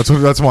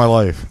 that's my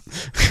life.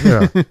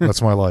 Yeah,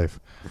 that's my life.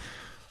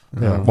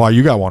 Yeah. Oh. Why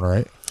you got one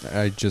right?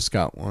 I just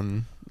got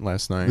one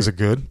last night. Is it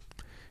good?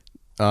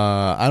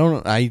 I don't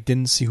know. I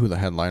didn't see who the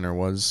headliner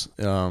was.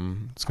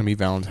 It's gonna be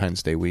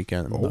Valentine's Day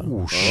weekend.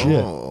 Oh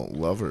shit! Oh,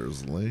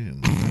 Lovers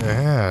Lane.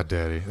 Yeah,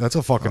 daddy. That's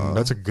a fucking.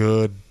 That's a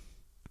good.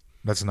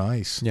 That's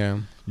nice. Yeah.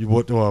 You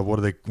what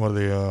are they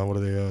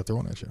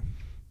throwing at you?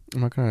 I'm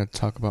not gonna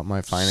talk about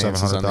my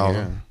finances on the 700,000.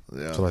 air.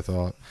 Yeah. That's what I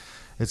thought.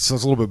 It's a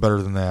little bit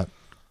better than that.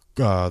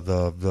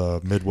 The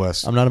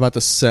Midwest. I'm not about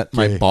to set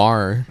my Okay.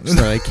 bar so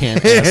that I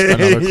can't ask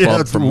another club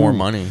Yeah, for more ooh.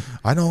 money.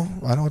 I know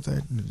what they.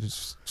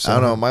 I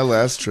don't know. My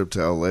last trip to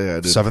LA,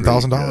 I did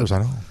 $7,000. I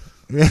know.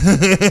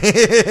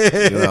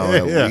 You know,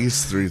 at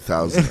least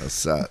 3,000 a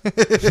set.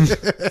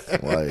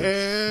 Like,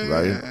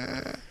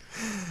 right?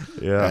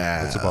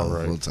 Yeah, that's about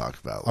right. We'll talk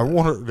about I that.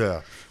 wonder.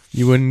 Yeah.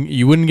 You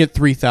wouldn't get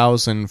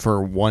 3,000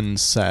 for one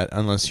set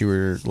unless you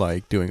were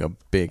like doing a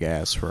big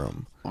ass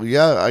room. Well,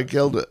 yeah, I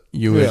killed it.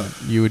 You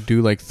would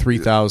do like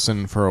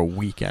 3,000 for a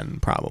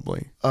weekend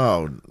probably.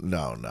 Oh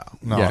no, No,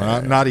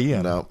 Yeah. not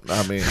Ian. no.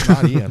 I mean,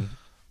 Not Ian.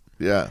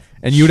 yeah,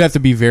 And you'd have to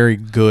be very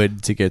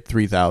good to get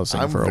 3,000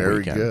 I'm for a very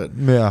weekend. good.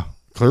 Yeah,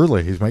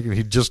 clearly he's making.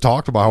 He just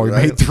talked about how he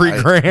Right? made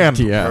 $3,000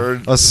 Yeah.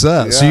 Heard- a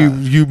set. So Yeah.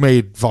 you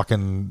made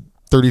fucking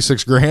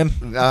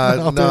 $36,000.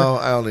 out there? No,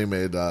 I only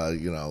made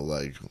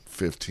like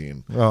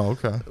 15. Oh,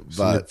 okay. So you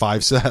But- had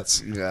 5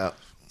 sets. Yeah,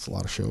 That's a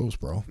lot of shows,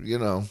 bro. you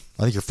know.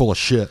 I think you're full of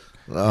shit.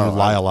 Oh, you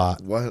lie a lot.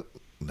 What?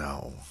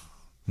 No,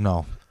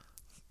 No,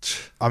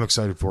 I'm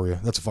excited for you.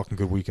 That's a fucking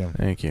good weekend.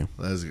 Thank you.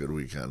 that is a good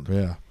weekend.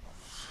 Yeah.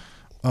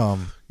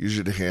 You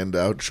should hand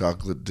out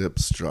chocolate dipped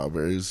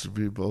strawberries to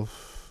people.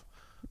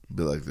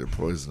 Be like they're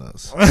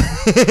poisonous, and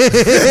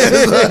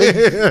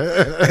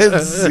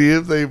see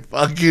if they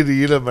fucking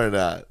eat them or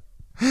not.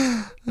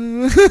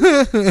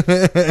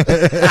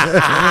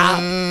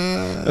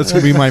 That's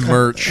gonna be my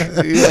merch.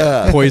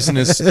 Yeah,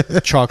 Poisonous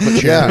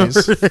chocolate yeah.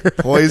 cherries.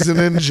 Poison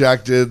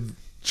injected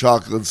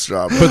chocolate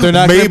strawberry. But they're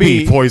not gonna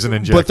Maybe be poison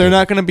injected. But they're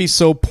not going to be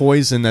so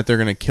poison that they're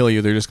going to kill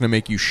you. They're just going to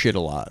make you shit a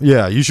lot.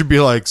 Yeah, you should be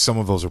like, some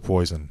of those are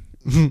poison.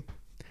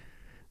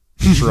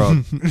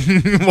 Shrug.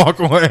 Walk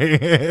away.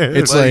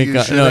 It's Like, like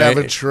you should have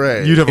a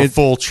tray. You'd have a It-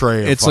 full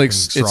tray of it's like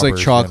fucking it's like strawberries at the end of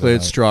the chocolate,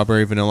 night.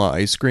 strawberry, vanilla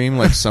ice cream.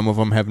 Like some of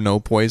them have no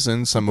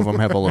poison, some of them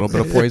have a little bit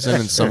of poison,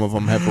 and some of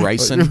them have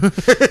ricin.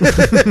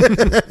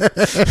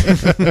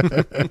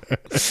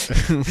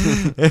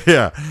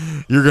 Yeah,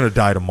 you're gonna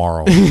die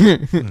tomorrow.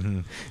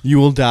 You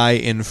will die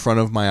in front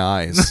of my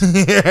eyes.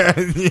 yeah,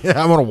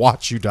 I'm gonna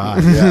watch you die.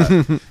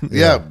 Yeah.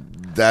 Yeah.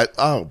 That,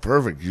 oh,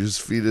 perfect. You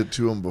just feed it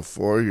to them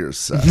before you're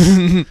set.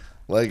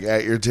 Like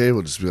at your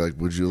table, just be like,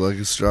 would you like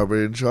a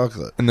strawberry and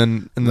chocolate? And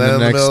then Then the in the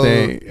next middle-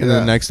 day, and yeah.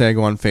 the next day I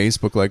go on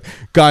Facebook like,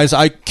 guys,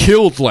 I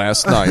killed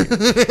last night. Boom.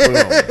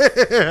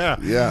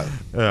 Yeah.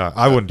 Yeah,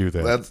 I wouldn't do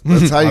that.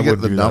 That's how I you get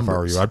wouldn't the do that if I were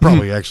numbers. you.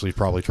 I'd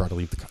probably try to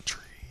leave the country.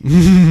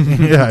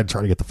 Yeah, I'd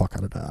try to get the fuck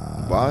out of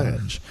Dodge. Why?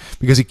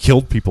 Because he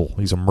killed people.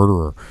 He's a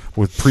murderer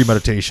with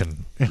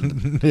premeditation. Yeah,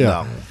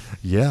 No.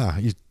 yeah.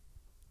 He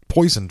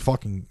poisoned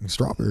fucking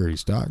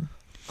strawberries, dog.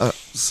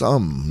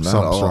 Some, not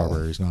Some all.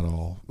 strawberries, not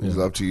all. It was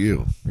Yeah. up to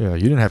you. Yeah,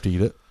 you didn't have to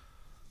eat it.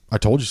 I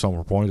told you some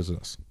were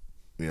poisonous.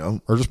 You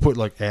know, Or just put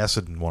like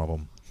acid in one of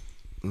them.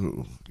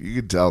 ooh, you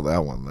could tell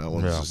that one. That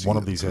one's Yeah, just one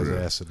of eating these has through.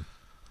 acid.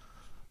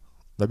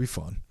 That'd be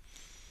fun.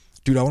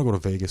 Dude, I want to go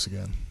to Vegas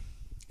again.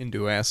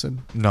 Into acid.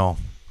 No.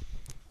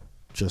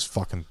 Just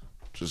fucking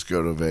Just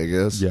go to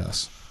Vegas.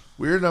 yes.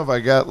 Weird enough, I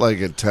got like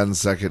a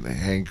 10-second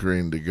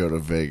hankering to go to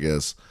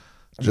Vegas.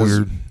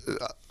 Weird.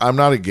 I'm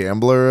not a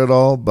gambler at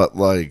all, but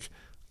like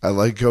I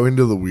like going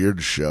to the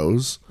weird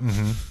shows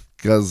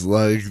because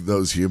like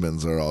those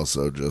humans are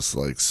also just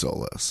like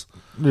soulless.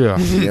 Yeah.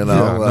 You know,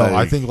 Yeah, like, no,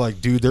 I think like,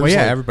 dude, there's Well,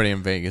 yeah, like, everybody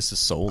in Vegas is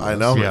soulless. I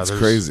know Yeah, it's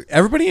there's- crazy.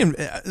 Everybody in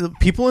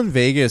people in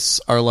Vegas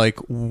are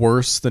like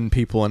worse than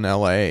people in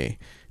LA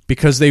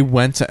because they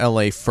went to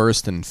LA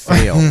first and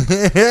failed, and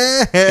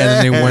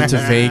then they went to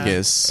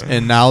Vegas,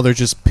 and now they're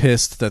just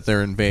pissed that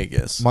they're in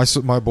Vegas.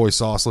 my boy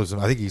Sauce lives in.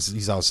 I think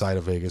he's outside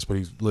of Vegas, but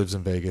he lives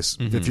in Vegas.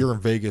 If you're in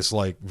Vegas,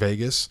 like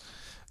Vegas,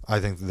 I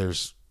think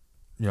there's,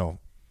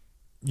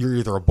 you're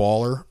either a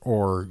baller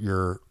or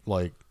you're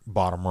like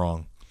bottom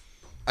rung.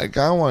 I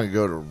kind of want to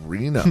go to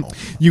Reno.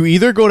 You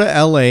either go to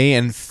LA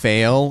and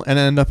fail and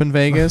end up in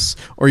Vegas,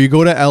 or you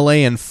go to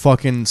LA and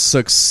fucking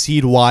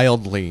succeed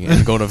wildly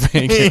and go to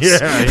Vegas.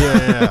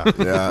 yeah.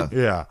 Yeah.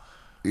 Yeah.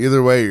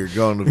 Either way, you're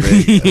going to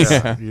Vegas.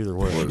 Yeah. Either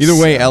way. Either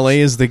way, LA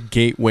is the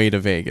gateway to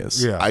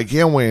Vegas. Yeah. I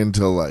can't wait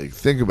until like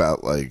think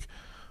about like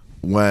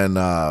when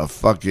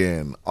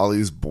fucking all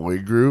these boy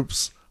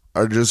groups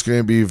are just going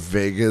to be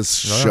Vegas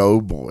show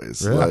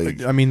boys. Yeah.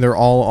 Like I mean, they're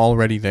all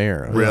already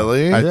there.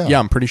 really? Yeah,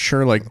 I'm pretty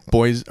sure like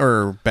Boys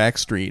or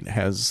Backstreet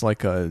has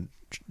like a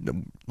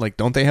like,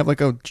 don't they have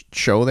like a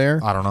show there?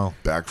 I don't know.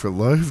 Back for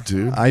Life,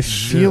 dude. I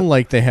feel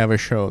like they have a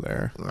show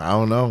there. I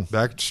don't know.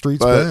 Back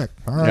Streets But- back.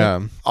 All right.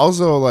 Yeah.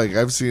 Also, like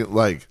I've seen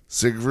like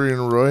Siegfried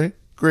and Roy,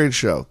 great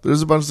show.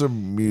 There's a bunch of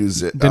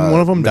music. Didn't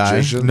one of them die?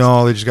 magicians.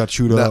 No, they just got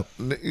chewed up.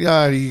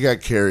 Yeah, he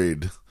got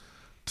carried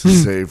to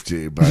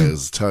safety by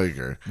his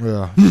tiger.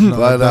 Yeah. No,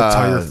 But, that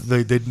tiger,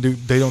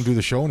 they don't do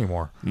the show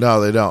anymore. No,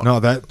 they don't. No,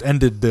 that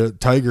ended the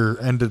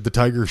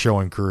tiger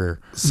showing career.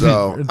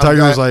 So And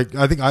Tiger okay, was like,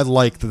 I think I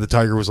liked that the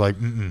Tiger was like,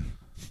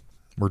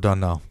 we're done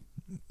now.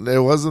 it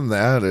wasn't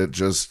that. It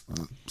just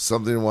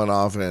something went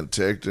off and it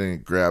ticked and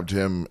it grabbed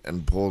him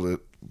and pulled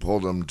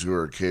him to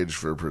her cage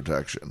for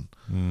protection.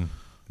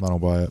 I don't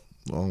buy it.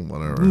 Well,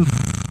 whatever.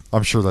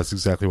 I'm sure that's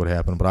exactly what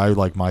happened, but I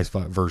like my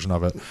version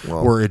of it,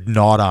 Well- where it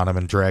gnawed on him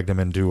and dragged him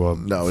into a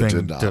No, it thing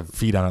did not. to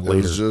feed on it It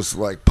later. was just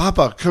like,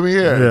 Papa, come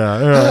here.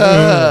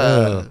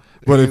 Yeah.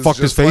 But it He's fucked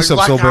his just face like,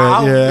 up so "Look bad.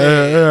 out,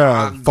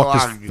 Yeah.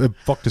 man. It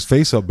fucked his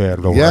face up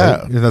bad, though, Yeah.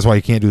 right? And that's why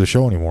he can't do the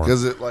show anymore.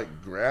 Because it like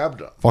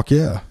grabbed him Fuck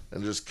yeah.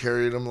 and just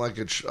carried him like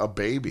a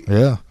baby.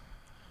 Yeah.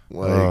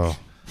 Like,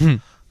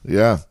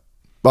 yeah.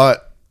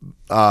 But,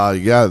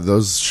 yeah,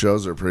 those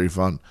shows are pretty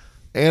fun.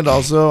 And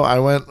also, I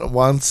went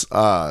once,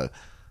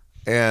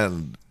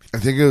 and I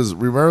think it was,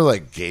 remember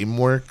like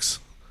GameWorks?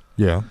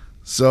 Yeah.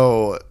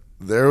 So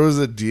there was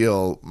a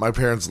deal. My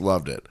parents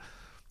loved it.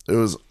 It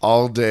was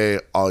all day,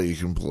 all you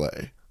can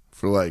play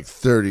for like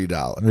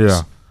 $30.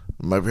 Yeah.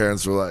 My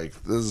parents were like,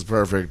 "This is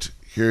perfect.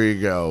 Here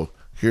you go.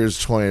 Here's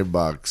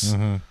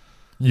 $20.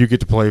 You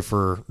get to play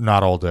for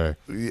not all day.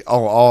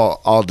 Oh,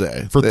 all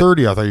day For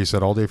 30, I thought you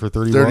said all day for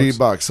 30 $30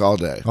 bucks. all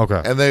day.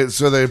 Okay. and they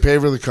pay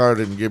for the card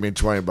and give me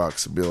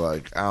 $20 and be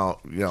like, "Oh,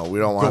 we don't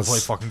Go want play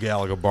fucking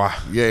Galaga, bro.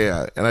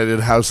 Yeah. And I did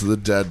House of the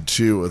Dead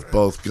 2 with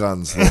both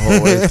guns the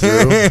whole way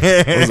through.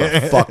 I was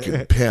a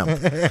fucking pimp.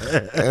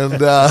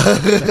 And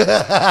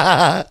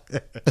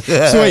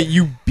So wait,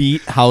 you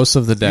beat House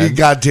of the you Dead?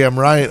 goddamn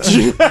right.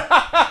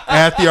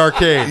 At the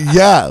arcade.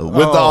 Yeah, with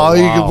the all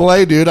you can wow.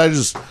 play, dude. I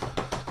just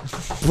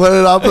put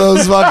it up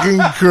those fucking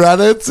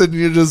credits and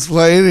you're just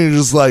playing and you're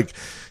just like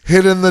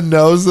hitting the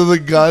nose of the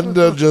gun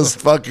to just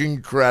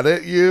fucking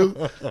credit you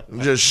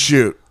and just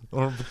shoot.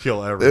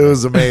 Kill It everything.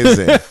 was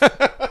amazing.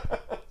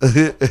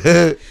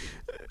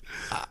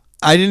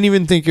 I didn't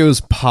even think it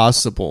was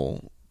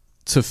possible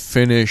to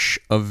finish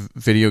a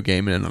video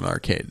game in an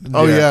arcade.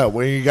 Oh yeah,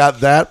 when you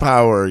got that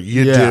power,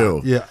 you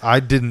do. Yeah, I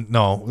didn't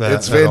know that.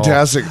 It's at all.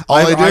 fantastic. All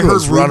I did heard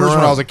was run rumors when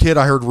around. I was a kid.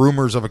 I heard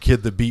rumors of a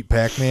kid that beat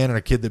Pac-Man and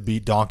a kid that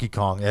beat Donkey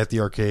Kong at the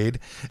arcade,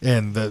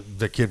 and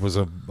the kid was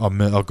a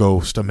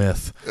ghost, a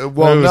myth. Well,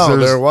 There was- no,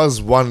 there's- there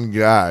was one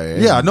guy.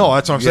 Yeah, no,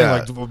 that's what I'm saying.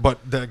 Yeah. Like,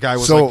 but that guy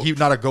was So- like he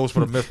not a ghost,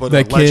 but a myth. But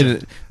That a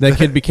legend.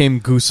 kid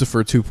became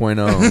Goosifer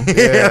 2.0.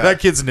 Yeah, that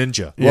kid's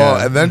ninja. Well,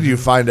 Yeah. and then you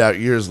find out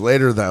years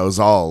later that was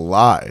all a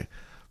lie.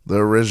 The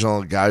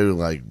original guy who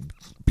like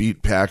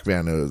beat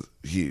Pac-Man,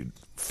 he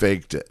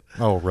faked it.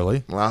 Oh,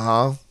 really?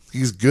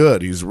 He's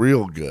good. He's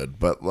real good,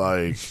 but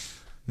like,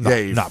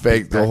 he not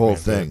faked big the whole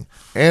Pac-Man, thing.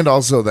 And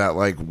also that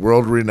like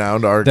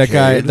world-renowned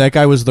arcade. That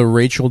guy was the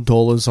Rachel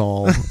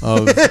Dolezal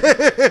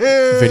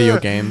of video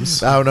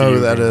games. I don't know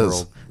who that Video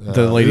is. Game World.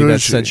 The lady who that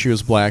is she? said she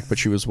was black, but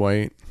she was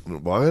white.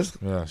 What?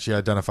 Yeah, she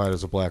identified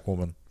as a black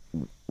woman.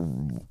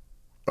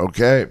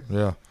 Okay.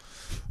 Yeah.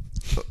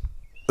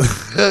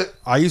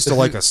 I used to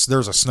like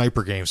there's a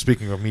sniper game.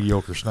 Speaking of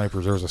mediocre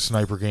snipers, there was a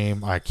sniper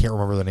game. I can't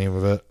remember the name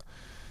of it.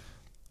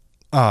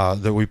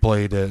 That we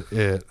played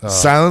at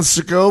Silent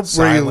Scope,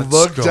 where you Silent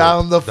look Scope.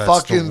 down the That's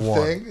fucking the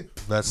one. thing.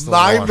 That's the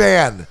My one.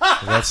 man.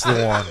 That's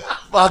the one.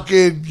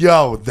 Fucking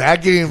yo,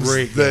 that game's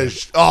Great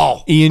the game.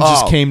 Ian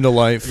just came to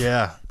life.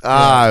 Yeah.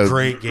 Ah,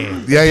 Great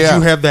game. yeah, Did yeah.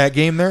 you have that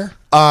game there?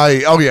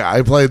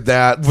 I played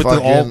that With the-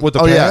 fucking, with the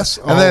oh, pass?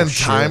 yeah. And Oh, then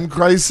shit. Time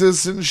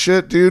Crisis and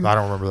shit, dude. I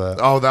don't remember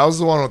that. Oh, that was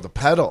the one with the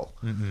pedal.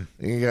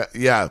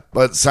 Yeah,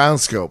 but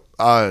Silent Scope.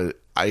 I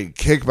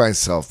kick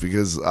myself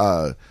because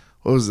what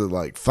was it,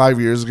 like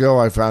 5 years ago?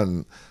 I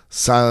found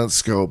Silent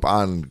Scope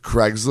on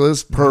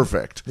Craigslist,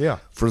 perfect. Yeah.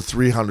 for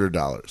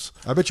 $300.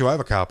 I bet you I have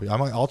a copy.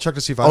 I'll check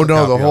to see if I Oh have a no,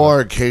 copy the of whole it.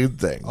 arcade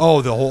thing.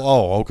 Oh, the whole.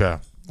 Oh, okay.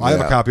 I have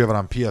a Yeah. copy of it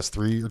on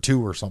PS3 or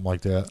 2 or something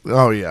like that.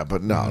 Oh yeah,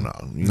 but no.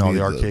 You No, need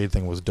the arcade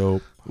thing was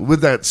dope. with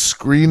that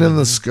screen in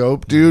the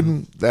scope,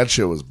 dude. That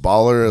shit was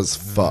baller as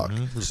fuck.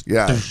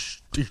 Yeah,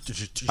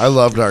 I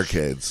loved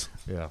arcades.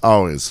 Yeah.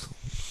 Always.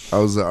 I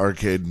was an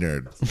arcade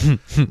nerd.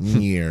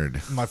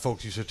 Nerd. My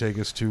folks used to take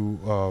us to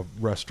a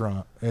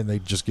restaurant and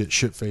they'd just get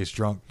shit faced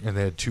drunk, and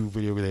they had two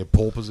video. They had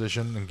Pole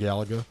Position and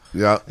Galaga.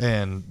 Yeah.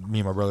 And me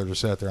and my brother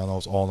just sat there on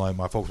those all night.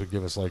 My folks would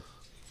give us like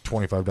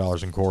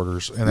 $25 in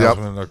quarters, and that Yep.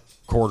 was when the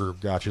quarter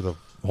got you the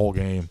whole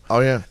game. Oh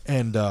yeah.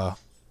 And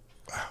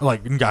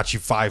like got you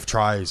 5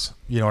 tries.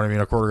 You know what I mean?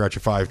 A quarter got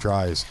you 5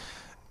 tries,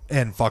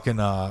 and fucking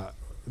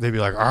they'd be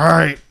like, "All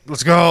right,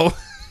 let's go,"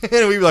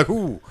 and we'd be like,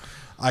 "Ooh."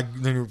 I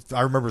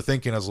remember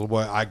thinking as a little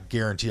boy, I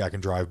guarantee I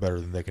can drive better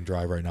than they can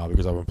drive right now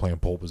because I've been playing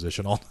Pole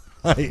Position all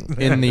night.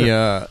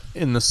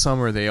 In the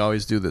summer, they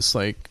always do this,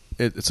 like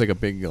it's like a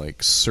big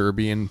like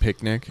Serbian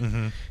picnic,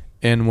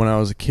 And when I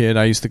was a kid,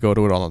 I used to go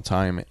to it all the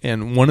time.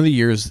 And one of the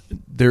years,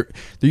 there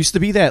used to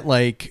be that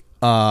like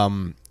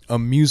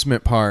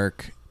amusement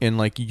park in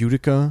like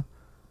Utica.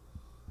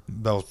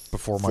 That was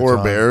before my Four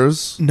time.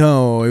 Bears.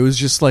 No, it was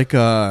just like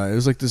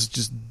this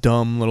just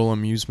dumb little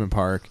amusement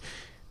park,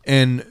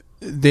 and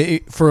they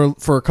for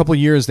a couple of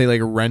years they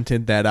like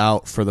rented that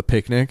out for the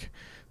picnic.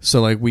 So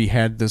like we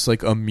had this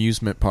like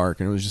amusement park,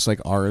 and it was just like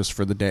ours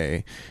for the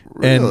day.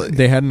 Really? And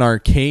they had an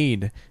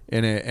arcade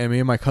in it, and me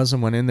and my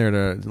cousin went in there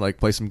to like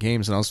play some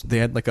games. And they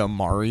had like a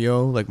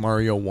Mario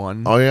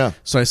 1. Oh yeah.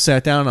 So I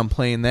sat down and I'm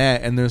playing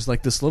that, and there's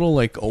like this little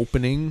like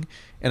opening,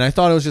 and I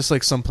thought it was just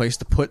like some place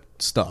to put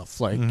stuff.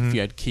 Like if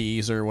you had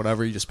keys or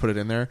whatever, you just put it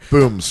in there.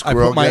 Boom.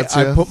 Squirrel gets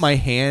you. I put my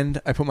hand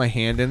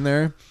in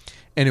there,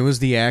 and it was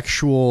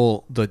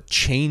the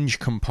change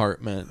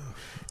compartment,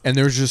 and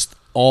there's just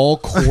all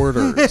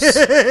quarters.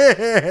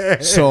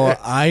 So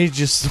I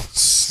just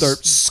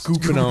start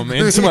scooping them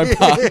into my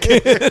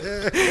pocket,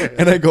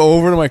 and I go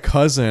over to my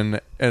cousin,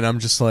 and I'm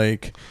just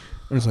like,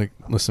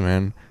 listen,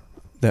 man,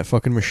 that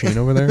fucking machine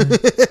over there,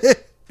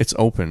 it's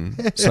open.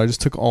 So I just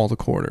took all the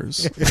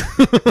quarters.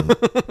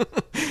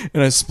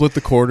 And I split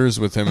the quarters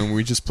with him, and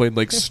we just played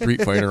like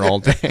Street Fighter all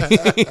day.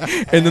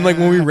 And then like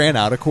when we ran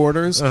out of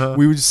quarters,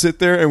 we would sit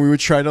there and we would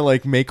try to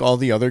like make all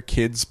the other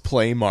kids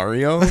play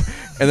Mario.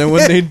 And then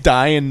when they'd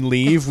die and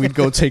leave, we'd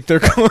go take their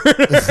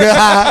quarters.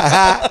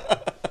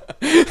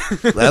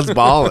 That's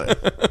balling.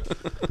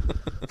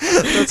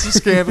 That's a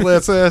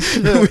scandalous ass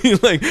shit.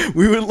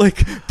 we would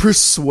like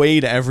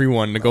persuade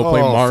everyone to go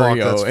play Oh, fuck,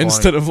 Mario that's funny.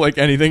 instead of like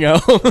anything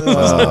else.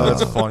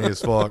 That's funny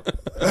as fuck.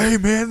 Hey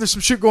man, there's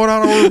some shit going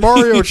on over with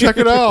Mario. Check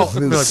it out.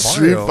 Be like,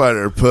 Street Mario?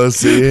 Fighter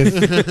pussy.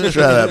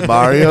 Try that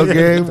Mario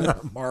game.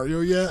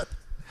 Mario yet?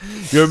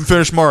 You haven't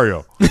finished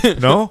Mario?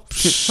 No?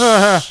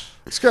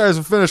 This guy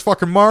hasn't finished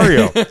fucking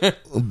Mario.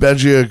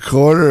 Bet you a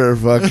quarter,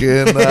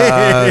 fucking.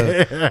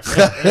 I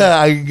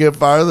can get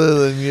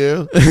farther than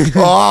you.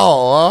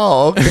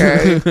 Oh,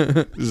 okay.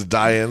 Just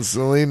die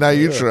instantly. Now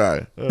you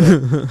try.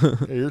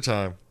 Hey, your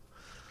time.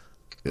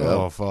 Yep.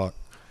 Oh fuck.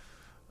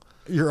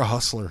 You're a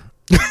hustler.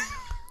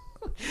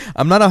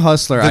 I'm not a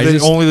hustler. Was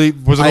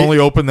it only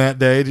open that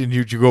day? Did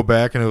you go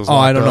back and it was? Oh,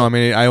 I don't know. I locked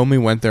mean, I only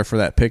went there for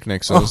that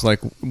picnic, so it was like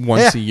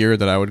once a year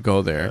that I would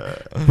go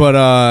there.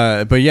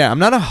 But yeah, I'm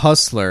not a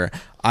hustler.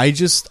 I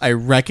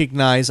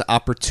recognize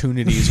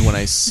opportunities when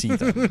I see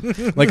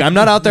them. Like I'm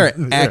not out there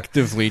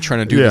actively trying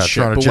to do this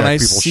shit, trying to but when jack I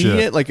people's see shit.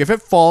 it, like if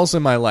it falls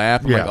in my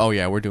lap, I'm Yeah. like, oh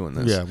yeah, we're doing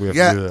this. Yeah, we have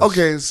Yeah. to do this.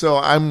 Okay. So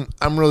I'm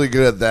really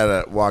good at that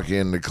at walking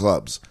into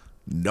clubs.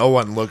 No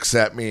one looks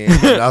at me.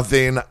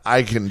 Nothing.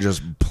 I can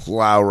just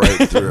plow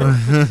right through,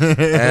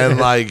 and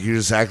like you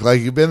just act like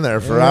you've been there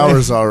for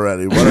hours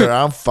already. Whatever. I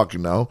don't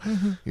fucking know.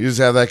 You just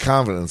have that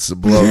confidence to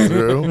blow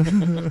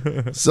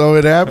through. So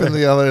it happened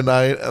the other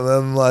night, and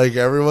then like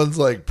everyone's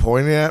like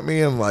pointing at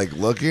me and like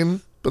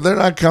looking, but they're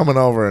not coming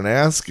over and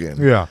asking.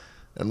 Yeah.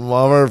 And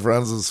one of our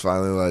friends was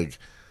finally like,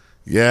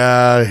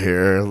 "Yeah,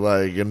 here,"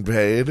 like, and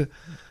paid,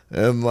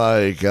 and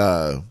like,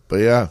 but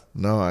yeah,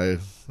 no, I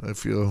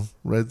feel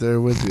right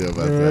there with you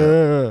about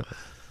that.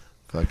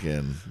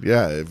 Fucking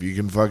yeah, if you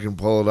can fucking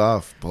pull it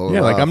off, pull it Yeah,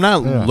 off. like I'm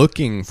not Yeah.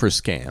 looking for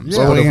scams. Yeah,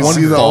 but when if you one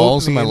see the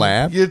falls in my opening,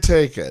 lap, you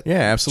take it. yeah,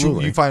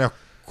 absolutely. You find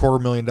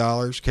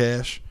 $250,000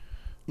 cash.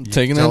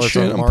 Taking tell that us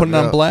shit, on I'm putting it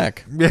mark, on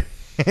black.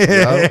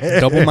 Yeah.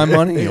 Double my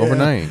money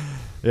overnight.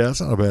 Yeah,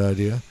 that's not a bad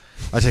idea.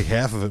 I take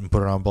half of it and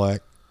put it on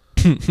black.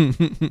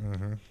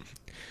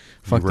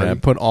 Fuck ready?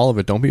 that. Put all of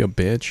it. Don't be a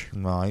bitch.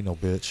 No, I ain't no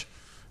bitch.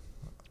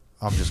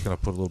 I'm just gonna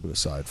put a little bit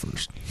aside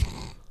first,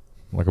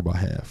 like about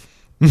half.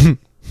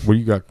 What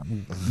you got?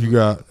 You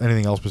got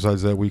anything else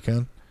besides that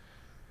weekend?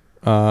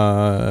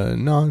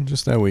 No,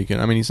 just that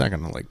weekend. I mean, he's not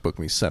gonna like book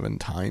me 7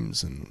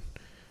 times in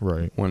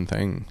Right. one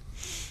thing.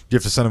 Do you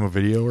have to send him a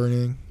video or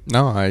anything?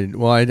 No,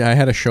 I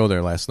had a show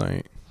there last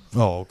night.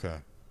 Oh, okay.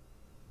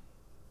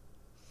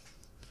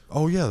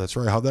 Oh yeah, that's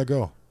right. How'd that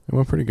go? It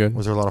went pretty good.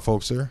 Was there a lot of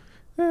folks there?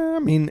 I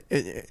mean,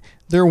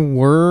 there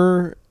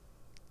were,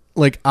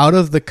 like, out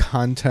of the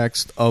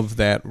context of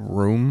that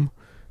room,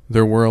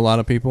 there were a lot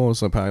of people. It was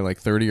probably like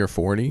 30 or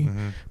 40.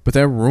 But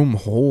that room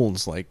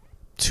holds like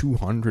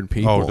 200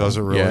 people. Oh, does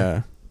it really?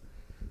 Yeah.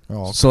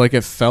 Oh, okay. So, like,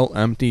 it felt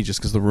empty just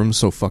because the room's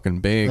so fucking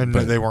big. And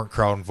but they weren't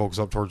crowding folks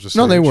up towards the stage?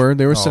 no, they were.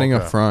 They were Oh, sitting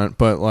okay. up front.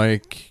 But,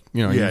 like,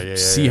 you know, Yeah, you yeah,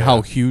 see yeah.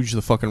 how huge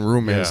the fucking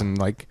room is. Yeah. And,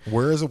 like,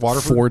 Where is it?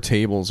 Waterford? 4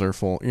 tables are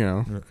full, you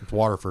know. It's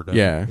Waterford. Then.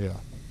 Yeah. Yeah.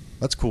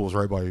 That's cool. It's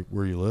right by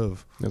where you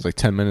live. It was like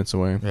 10 minutes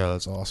away. Yeah,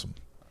 that's awesome.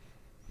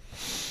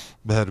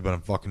 That had to been a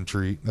fucking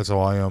treat. That's how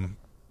I am.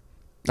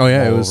 Oh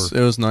yeah, all it was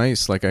over. it was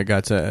nice. Like I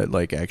got to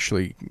like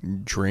actually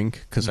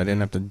drink because I didn't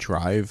have to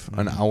drive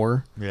an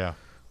hour. Yeah.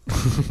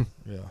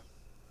 Yeah.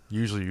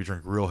 Usually you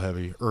drink real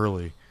heavy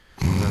early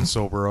and then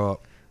sober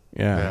up.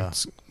 Yeah,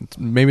 Yeah.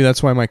 maybe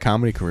that's why my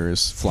comedy career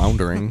is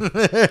floundering. What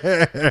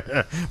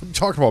are you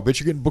talking about, bitch?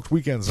 You're getting booked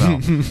weekends now.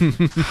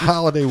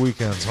 Holiday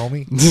weekends,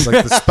 homie. It's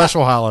like the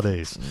special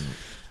holidays.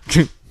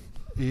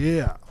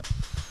 Yeah.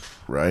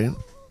 Right?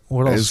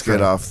 What I else? just get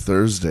off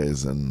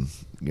Thursdays in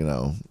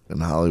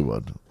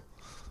Hollywood.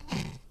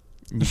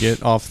 You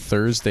get off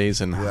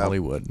Thursdays in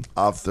Hollywood.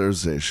 Off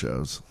Thursday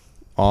shows.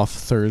 Off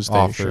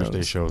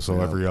Thursday shows.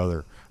 So every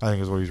other, I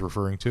think is what he's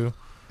referring to.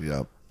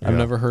 Yep. I've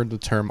never heard the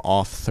term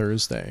off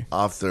Thursday.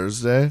 Off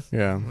Thursday?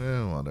 Yeah.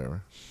 Yeah,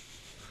 whatever.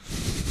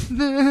 It's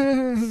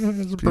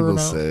a People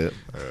burnout. say it.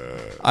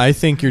 I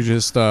think you're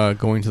just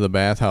going to the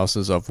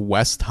bathhouses of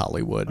West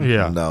Hollywood.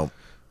 Yeah. No.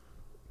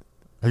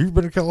 Have you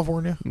been to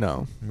California?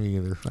 No. Me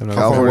either. I know.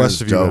 How far California's west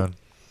have you dope. been?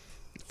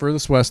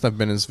 Furthest west I've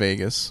been is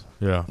Vegas.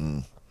 Yeah.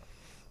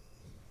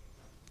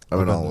 I've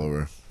been all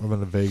over. I've been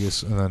to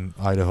Vegas and then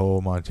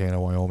Idaho, Montana,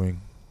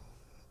 Wyoming.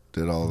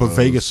 Did all But those.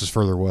 Vegas is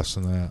further west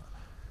than that.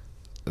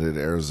 I did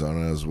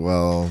Arizona as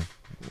well.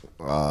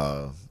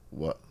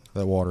 What?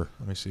 That water.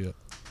 Let me see it.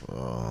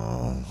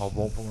 I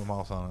won't put my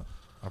mouth on it.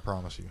 I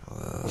promise you.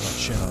 Put my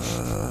chin on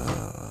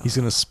it. He's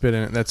going to spit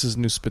in it. That's his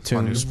new My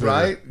spittoon. new spit.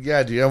 Right?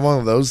 Yeah, do you have one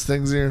of those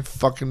things in your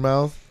fucking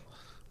mouth?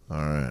 All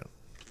right.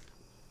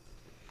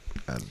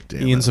 God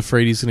damn Ian's it.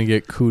 afraid he's going to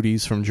get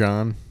cooties from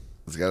John.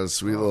 It's got a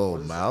sweet little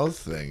mouth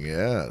thing,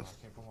 yeah.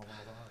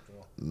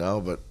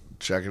 No, but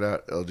check it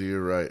out. LD,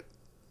 you're right.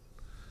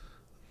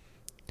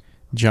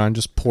 John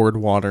just poured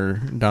water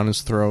down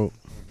his throat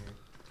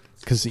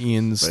because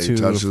Ian's But too you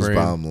touched his afraid.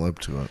 bottom lip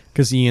to it.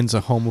 Because Ian's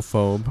a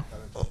homophobe.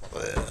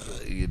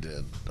 You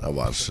did. I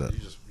watched it.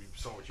 You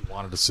saw what you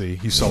wanted to see.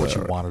 You saw what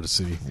you wanted to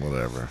see.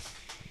 Whatever.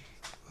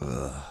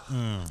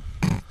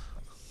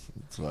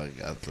 So I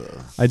got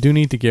the... I do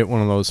need to get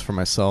one of those for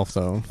myself,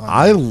 though.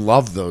 I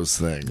love those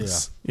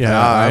things. Yeah,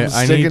 I'm I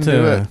sticking need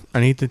to it. I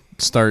need to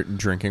start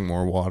drinking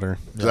more water.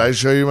 Did I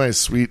show you my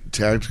sweet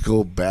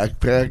tactical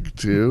backpack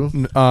too?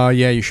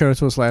 Yeah, you showed it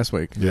to us last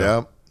week.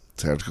 Yeah.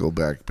 Tactical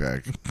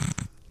backpack.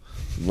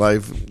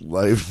 Life.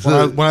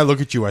 When I look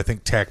at you, I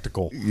think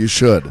tactical. You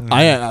should.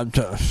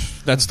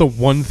 That's the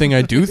one thing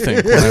I do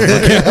think when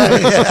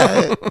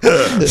I look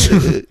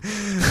at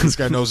This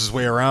guy knows his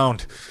way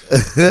around.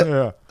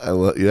 Yeah.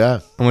 Yeah.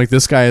 I'm like,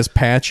 this guy has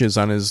patches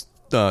on his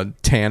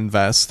tan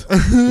vest. I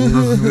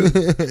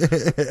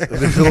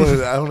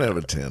don't have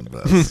a tan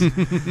vest.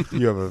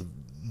 You have a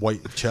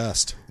white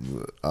chest.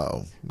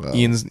 Oh. Well.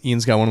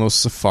 Ian's got one of those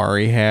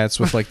safari hats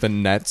with like the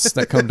nets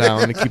that come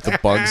down to keep the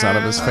bugs out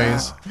of his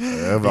face.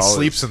 He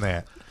sleeps in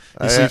that.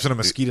 He sleeps in a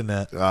mosquito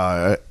net.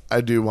 I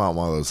do want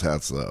one of those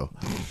hats though.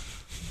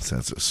 Those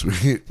hats are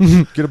sweet.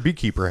 Get a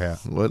beekeeper hat.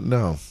 What?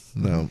 No.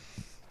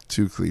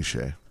 Too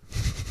cliche.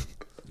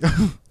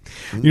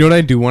 You know what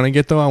I do want to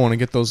get though? I want to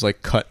get those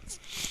like cut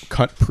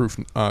proof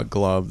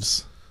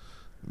gloves.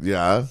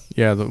 Yeah.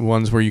 Yeah, the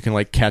ones where you can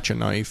like catch a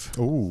knife.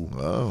 Ooh.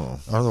 Oh.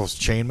 Are those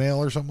chainmail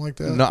or something like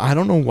that? No, I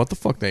don't know what the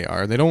fuck they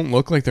are. They don't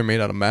look like they're made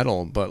out of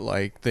metal, but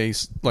like they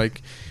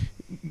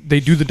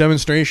do the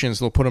demonstrations.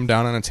 They'll put them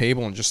down on a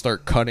table and just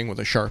start cutting with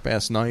a sharp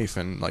ass knife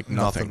and like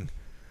nothing.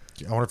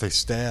 I wonder if they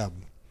stab.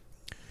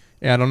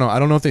 Yeah, I don't know. I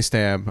don't know if they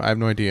stab. I have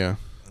no idea.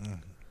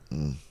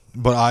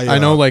 But I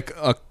know like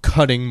a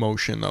cutting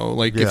motion though.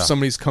 Like Yeah. if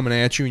somebody's coming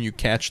at you and you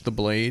catch the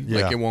blade,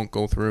 Yeah. like it won't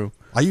go through.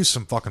 I used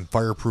some fucking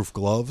fireproof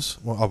gloves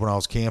when I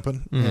was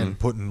camping Mm-hmm. and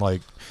putting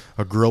like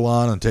a grill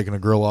on and taking a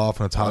grill off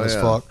and it's hot as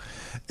yeah. fuck.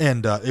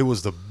 And it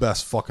was the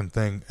best fucking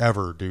thing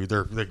ever, dude.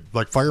 They're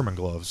like fireman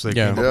gloves. They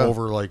came up Yeah.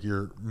 over like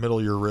your middle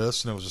of your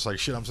wrist, and it was just like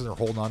shit. I'm sitting there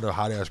holding on to a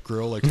hot ass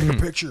grill, like take a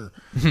picture.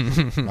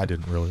 I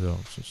didn't really though.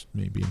 It's just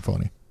me being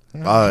funny.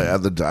 At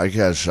the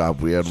diecast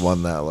shop, we had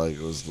one that like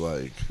was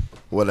like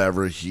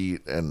whatever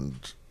heat, and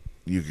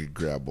you could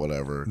grab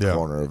whatever Yeah.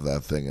 corner of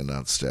that thing and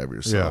not stab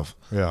yourself.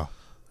 Yeah.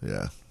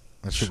 Yeah.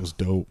 That shit was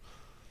dope.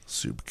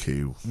 Super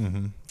cool.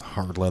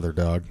 Hard leather,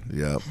 dog.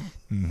 Yep.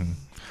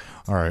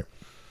 All right.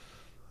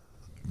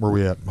 Where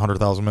we at?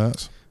 100,000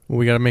 minutes? Well,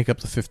 we got to make up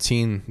the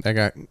 15 that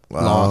got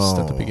lost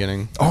at the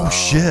beginning. Oh,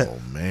 shit. Oh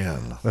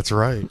man. That's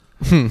right.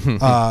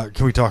 Can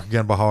we talk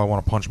again about how I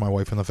want to punch my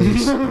wife in the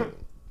face?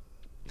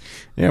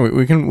 Yeah,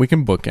 we can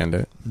bookend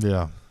it.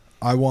 Yeah.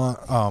 I want,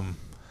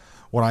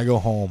 when I go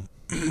home,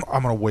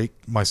 I'm going to wake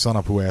my son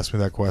up who asked me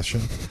that question.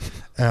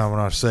 And I'm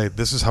going to say,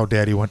 this is how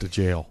daddy went to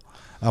jail.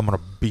 I'm going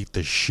to beat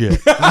the shit.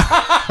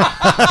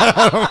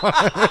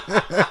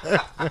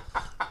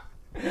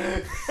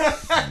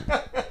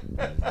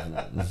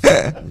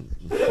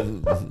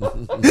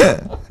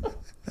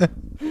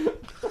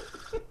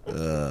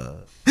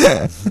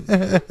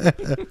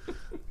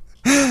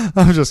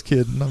 I'm just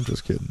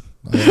kidding.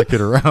 I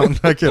kid around.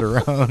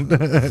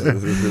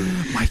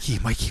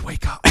 Mikey,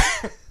 wake up.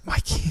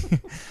 Mikey,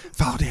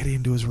 follow daddy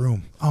into his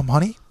room.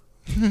 Honey,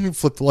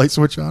 flip the light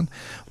switch on.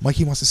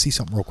 Mikey wants to see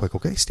something real quick.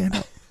 Okay, stand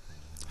up.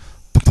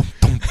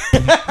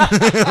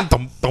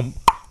 Dum, dum.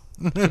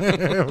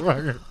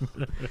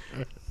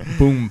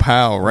 Boom,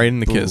 pow, right in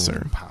the Boom,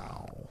 kisser.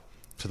 pow,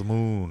 to the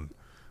moon.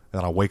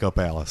 Then I'll wake up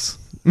Alice.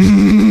 This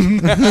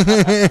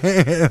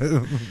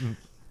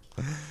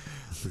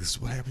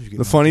is what happens. You get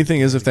The funny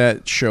thing is, if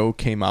that show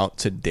came out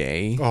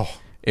today, oh,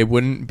 it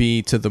wouldn't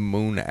be To the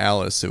Moon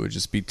Alice. It would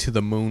just be To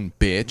the Moon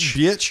Bitch.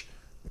 bitch,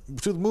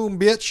 to the moon,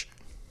 bitch.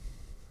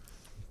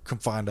 Come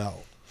find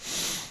out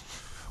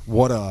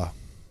what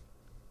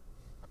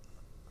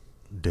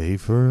day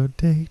for a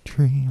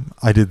daydream.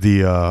 I did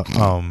the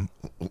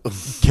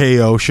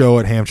KO show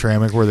at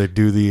Hamtramck where they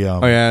do the.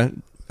 Oh yeah,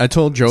 I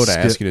told Joe to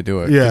ask you to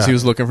do it because Yeah. he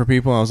was looking for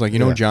people. I was like,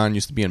 Yeah. John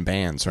used to be in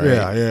bands, right?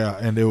 Yeah,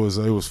 and it was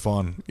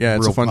fun. Yeah,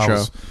 it's a fun I show.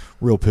 was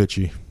real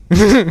pitchy.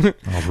 I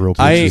was real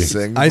pitchy.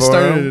 Sing I for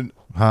started. him?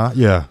 Huh?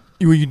 Yeah.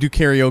 You do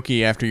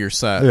karaoke after your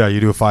set. Yeah, you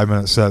do a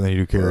 5-minute set and then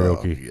you do Oh,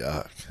 karaoke.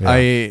 yuck.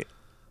 Yeah.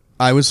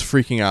 I was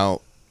freaking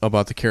out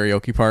about the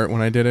karaoke part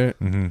when I did it.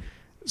 Mm-hmm.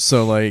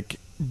 So like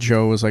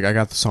Joe was like, "I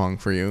got the song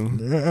for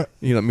you.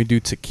 You let me do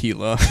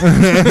Tequila."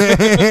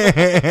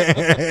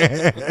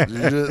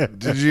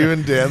 Did you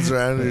even dance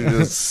around or you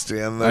just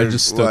stand there? I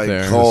just stood like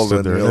there. cold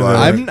Stood and there. you're And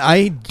like, then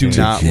I do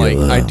not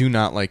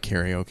Tequila. like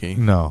karaoke.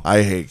 No.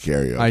 I hate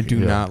karaoke. I do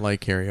Yeah. not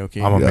like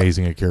karaoke. I'm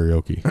amazing at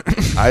karaoke.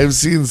 I've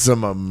seen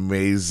some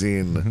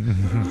amazing.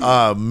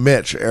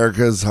 Mitch,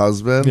 Erica's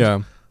husband.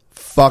 Yeah.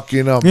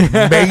 Fucking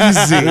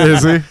amazing.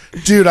 Is he?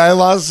 Dude, I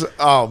lost.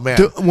 Oh man.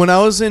 When I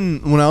was in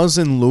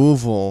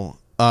Louisville,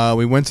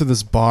 we went to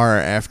this bar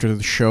after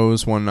the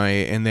shows one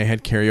night, and they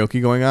had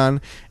karaoke going on.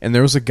 And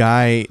there was a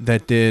guy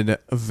that did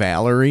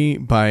 "Valerie"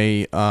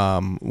 by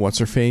what's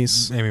her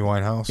face, Amy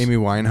Winehouse. Amy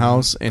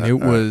Winehouse, and it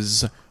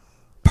was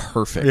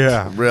perfect.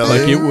 Yeah. Really?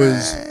 like it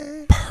was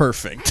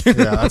perfect. Yeah,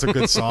 that's a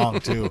good song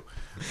too.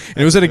 And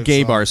it was at a Good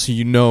gay song. bar, so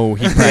he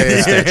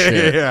practiced that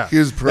shit. Yeah. He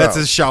was pro. That's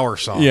his shower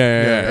song.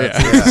 Yeah.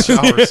 That's his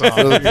shower For the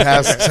song.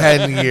 past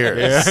 10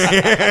 years.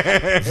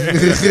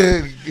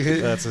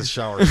 That's his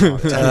shower song.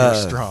 10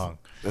 years strong.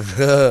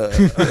 That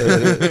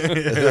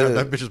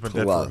bitch has been dead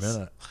for a Plus.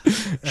 minute.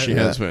 She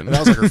has been. And that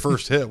was like her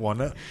first hit,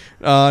 wasn't it?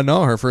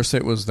 No, her first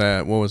hit was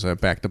that. What was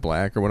that? Back to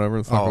Black or whatever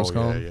the fuck it was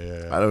called.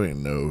 yeah. I don't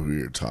even know who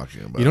you're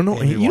talking about. You don't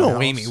know? Amy You know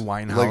Winehouse. Amy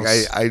Winehouse? Like,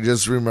 I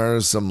just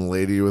remember some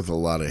lady with a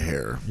lot of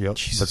hair. Yep,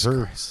 Jesus that's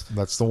her. Christ.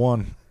 That's the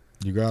one.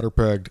 You got her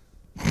pegged.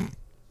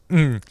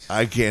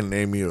 I can't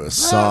name you a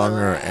song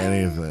or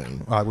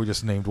anything. We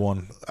just named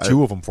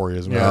two of them for you,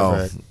 as a matter No,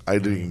 of fact. I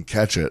didn't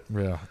catch it.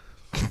 Yeah,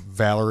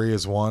 Valerie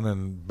is one,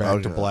 and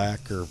Back to Okay.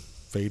 Black or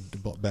Fade to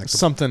Back to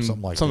something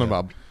like that.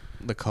 about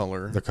the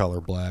color. the color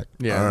black.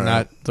 Yeah, All right.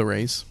 not the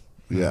race.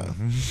 Yeah,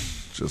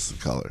 just the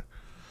color.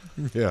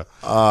 Yeah,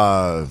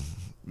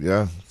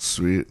 Yeah,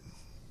 sweet.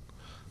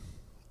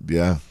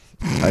 Yeah,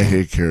 I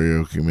hate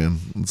karaoke, man.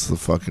 It's the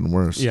fucking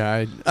worst.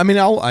 Yeah, I mean,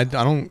 I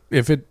don't.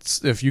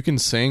 If you can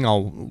sing,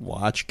 I'll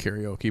watch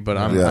karaoke, but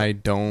Yeah. I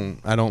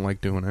don't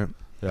like doing it.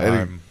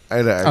 yeah.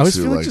 I'd I always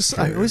actually feel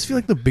like I always feel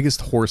like the biggest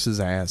horse's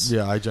ass.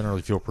 yeah, I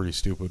generally feel pretty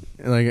stupid.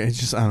 Like it's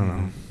just I don't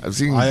know. I've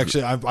seen.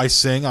 I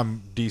sing.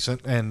 I'm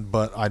decent,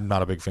 but I'm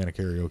not a big fan of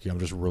karaoke. I'm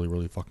just really,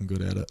 really fucking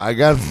good at it. I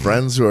got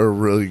friends who are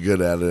really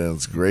good at it, and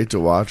it's great to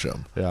watch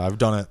them. Yeah, I've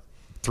done it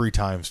 3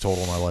 times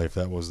total in my life.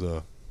 That was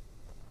the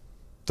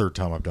 3rd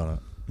time I've done it.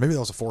 Maybe that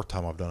was the 4th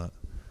time I've done it.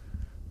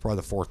 Probably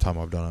the 4th time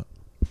I've done it.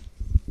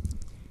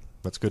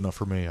 That's good enough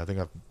for me. I think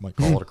I might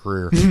call it a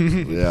career.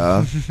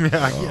 Yeah,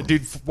 yeah,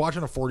 dude,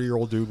 watching a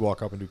 40-year-old dude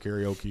walk up and do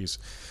karaoke is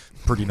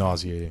pretty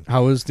nauseating.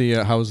 How was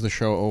the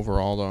show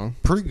overall though?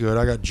 Pretty good.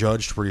 I got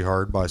judged pretty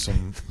hard by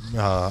some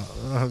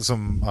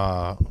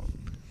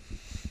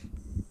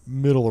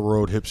middle of the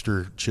road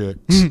hipster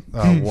chicks.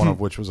 One of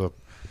which was a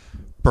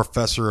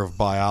professor of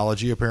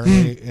biology,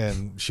 apparently,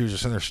 and she was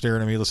just sitting there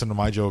staring at me, listening to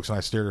my jokes, and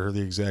I stared at her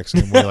the exact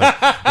same way. Like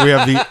we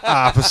have the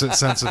opposite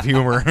sense of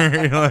humor.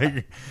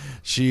 Like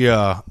she,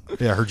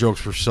 her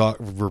jokes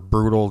were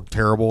brutal,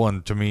 terrible,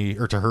 and to me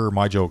or to her,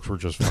 my jokes were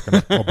just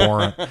fucking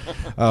abhorrent.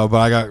 But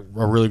I got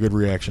a really good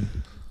reaction.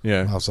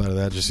 Yeah. Outside of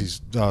that,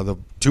 just the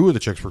 2 of the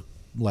chicks were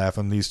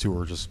laughing. These 2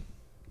 were just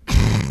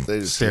they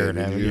just staring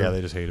hated at me. you. Yeah,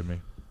 they just hated me.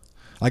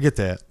 I get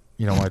that.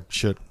 My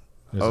shit.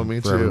 Oh, me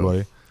for too.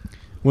 Everybody.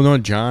 Well, no,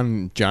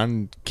 John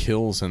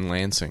kills in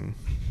Lansing.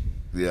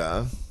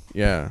 Yeah.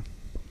 Yeah.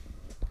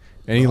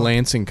 Any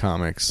Lansing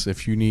comics,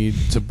 if you need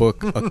to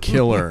book a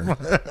killer,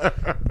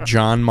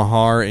 John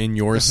Mahar in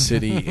your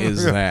city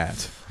is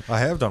that. I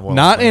have done well.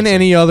 Not in Lansing.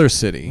 any other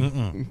city,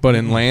 but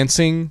in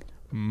Lansing,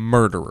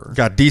 murderer.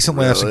 Got decent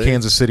laughs in Really?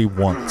 Kansas City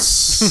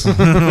once.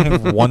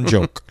 One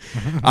joke.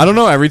 I don't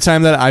know. Every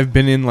time that I've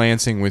been in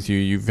Lansing with you,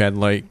 you've had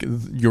like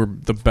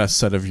the best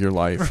set of your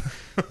life.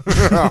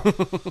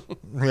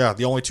 Yeah,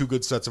 the only 2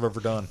 good sets I've ever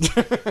done.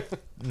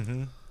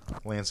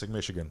 Lansing,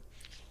 Michigan.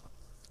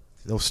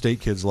 Those state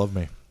kids love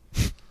me.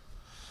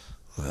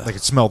 They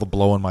could smell the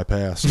blow in my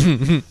past.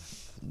 They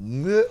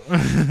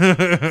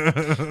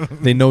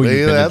know Maybe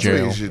you've been in that's what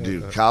jail. you should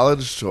do.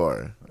 College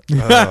tour.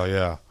 Oh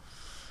yeah.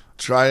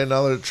 Try Ann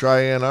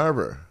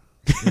Arbor.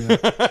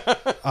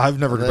 I've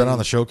never been on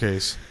the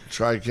showcase.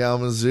 Try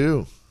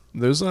Kalamazoo.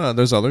 There's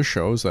other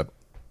shows that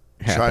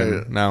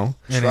happen Try- now.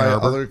 Ann Try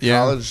Arbor? other Yeah,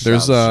 college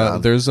there's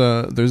towns,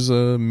 Sean. there's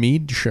a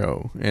Mead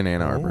show in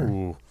Ann Arbor.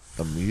 Ooh,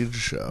 A mead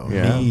show.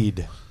 Yeah.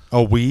 mead.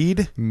 Oh,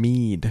 weed?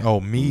 Mead. Oh,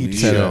 mead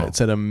It's at, show. it's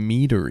at a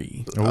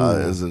meadery.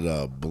 Is it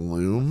a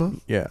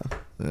Bloom? Yeah.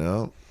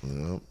 Yeah.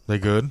 They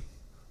good?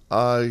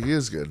 He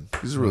is good.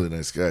 He's a really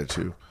nice guy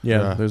too.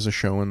 Yeah, Yeah. there's a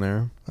show in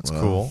there. That's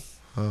cool.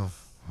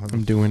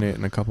 I'm doing it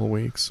in a couple of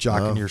weeks.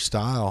 Jocking your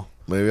style.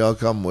 Maybe I'll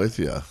come with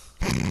you.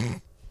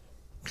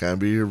 Can I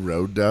be your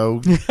road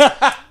dog?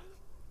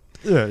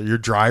 Yeah, your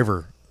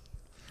driver.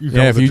 You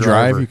Yeah, if with you the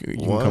drive, driver. you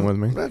can What? come with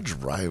me. I'm not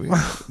driving.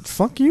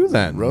 Fuck you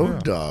then.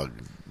 Road dog.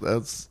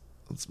 That's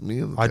me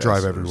in the I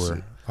drive passenger everywhere.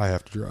 seat. I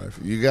have to drive.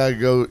 You gotta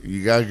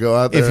go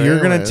out there. If you're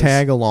gonna anyways.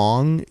 tag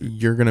along,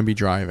 you're gonna be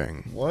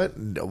driving What?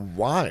 No,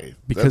 why?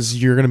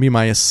 because you're gonna be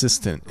my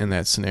assistant in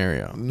that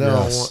scenario.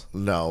 No, Yes.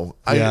 no.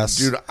 Yes.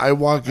 Dude, I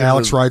walk in.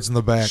 Alex rides in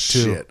the back too.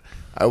 Shit.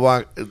 I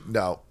walk.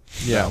 No.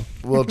 Yeah.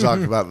 No. We'll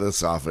talk about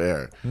this off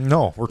air.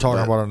 No, we're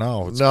talking about it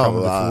now. It's No,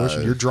 coming to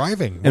fruition. You're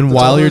driving. And What the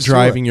while hell you're is to it?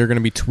 driving, you're going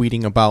to be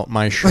tweeting about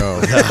my show,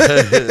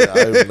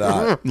 I'm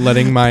not.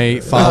 letting my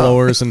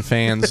followers and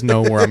fans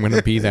know where I'm going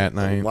to be that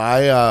night.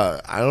 Why?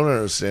 I don't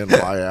understand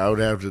why I would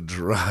have to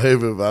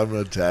drive if I'm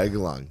gonna tag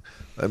along.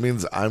 That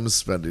means I'm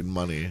spending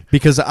money.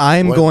 Because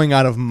I'm What? going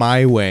out of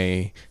my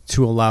way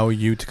to allow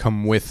you to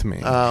come with me.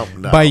 No.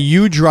 By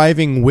you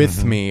driving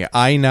with me,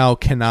 I now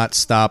cannot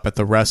stop at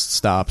the rest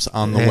stops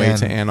on the way And-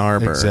 to Ann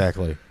Arbor.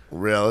 Exactly.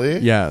 Really?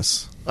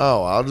 Yes.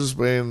 Oh, I'll just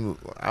wait.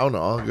 I don't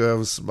know. I'll go have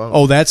a smoke.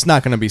 Oh, that's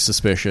not going to be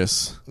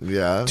suspicious.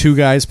 yeah. Two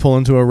guys pull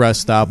into a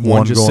rest stop. One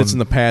One just going- sits in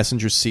the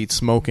passenger seat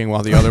smoking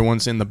while the other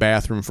one's in the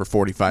bathroom for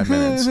 45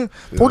 minutes.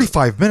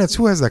 45 minutes?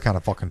 Who has that kind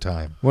of fucking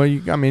time? Well,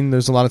 I mean,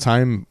 there's a lot of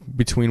time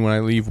between when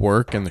I leave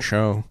work and the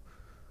show.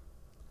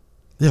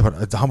 Yeah,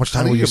 but how much How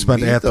time do will you you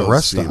spend meet at the those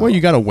rest stop? people? Well,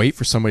 you got to wait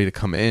for somebody to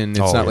come in. It's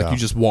Oh, not like yeah. you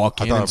just walk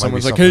I in thought it and might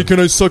someone's be like, "Hey, something-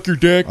 can I suck your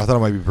dick?" I thought it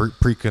might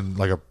be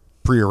like a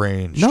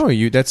prearranged. No,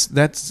 that's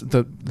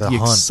the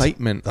hunt.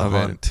 excitement The of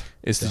hunt.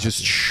 it is to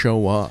just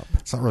show up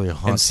It's not really a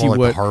hunt. and It's see more like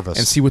what the harvest.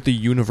 and see what the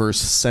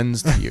universe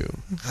sends to you.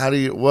 How do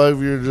you? What if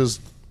you're just?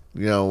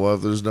 What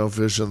if there's no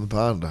fish in the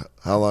pond?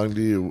 How long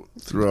do you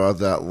throw out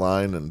that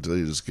line until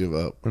you just give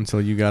up?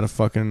 Until you gotta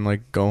fucking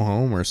like go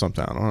home or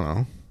something. I don't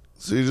know.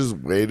 So you just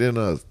wait in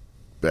a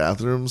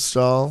bathroom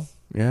stall,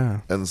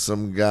 Yeah. and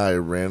some guy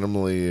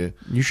randomly,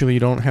 Usually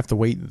you don't have to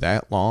wait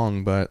that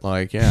long, but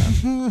like, yeah.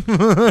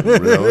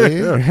 really,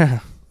 Yeah.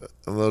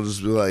 and they'll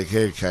just be like,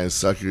 "Hey, can I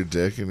suck your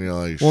dick?" And you're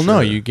like, Well,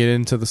 no, "Sure." you get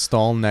into the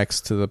stall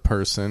next to the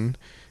person,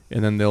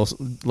 and then they'll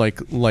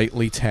like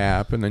lightly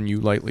tap, and then you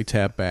lightly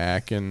tap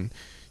back, and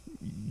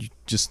you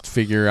just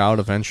figure out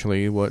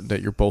eventually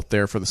that you're both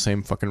there for the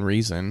same fucking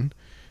reason.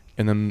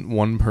 And then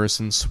one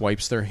person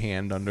swipes their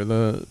hand under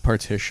the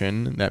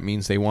partition. That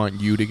means they want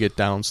you to get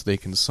down so they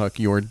can suck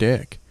your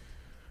dick.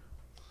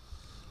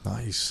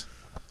 Nice.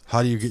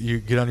 How do you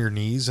get on your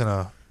knees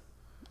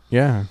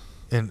Yeah.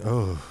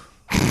 oh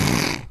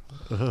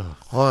Hold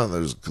on,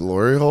 there's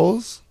glory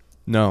holes.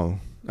 No.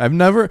 I've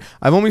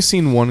only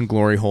seen one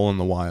glory hole in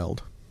the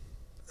wild.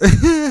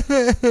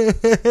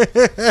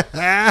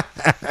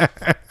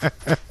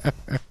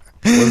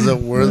 Was it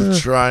worth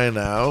trying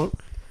out?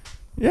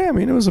 Yeah, I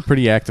mean, it was a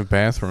pretty active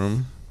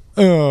bathroom.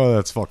 oh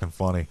that's fucking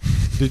funny.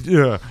 Did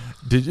you?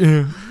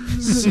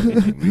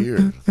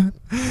 Weird.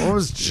 I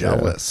was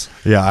jealous.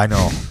 Yeah, I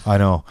know. I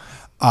don't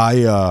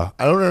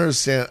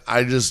understand.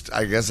 I guess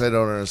I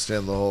don't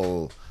understand the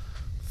whole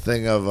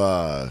thing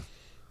of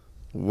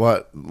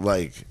what,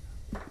 like,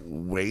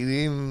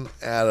 waiting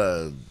at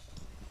a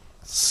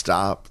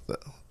stop,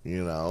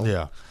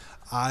 Yeah,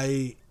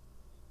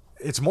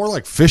 it's more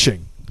like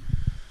fishing.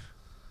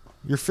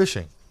 You're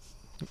fishing.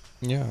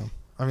 Yeah.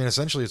 I mean,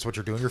 essentially, it's what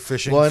you're doing. You're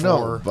fishing. Well, I for,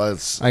 know, but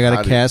it's, I got how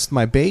to do- cast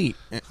my bait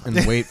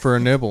and wait for a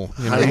nibble.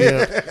 You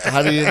know?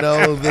 How do you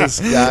know this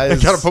I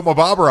guy's? gotta put my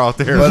bobber out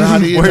there. But how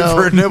do you wait know-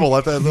 for a nibble?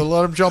 Let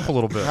him jump a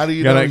little bit. How do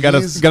you gotta know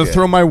he's gotta gay?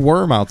 throw my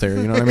worm out there.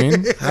 You know what I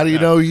mean? How do you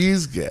know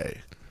he's gay?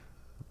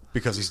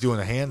 Because he's doing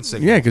a hand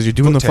signal. Yeah, because you're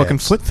doing Foot the fucking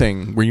taps. foot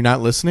thing. Were you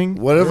not listening?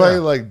 What if Yeah. I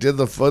like did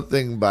the foot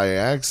thing by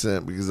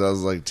accident because I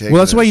was like taking?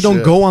 Well, that's a why you don't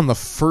shit? go on the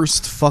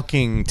first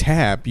fucking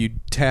tap. You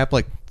tap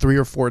like 3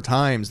 or 4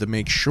 times to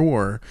make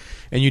sure.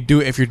 And you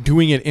do if you're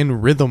doing it in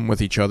rhythm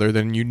with each other,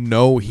 then you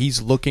know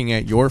he's looking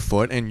at your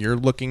foot and you're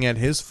looking at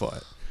his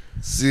foot.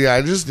 See,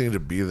 I just need to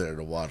be there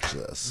to watch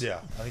this. Yeah,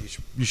 I think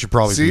you should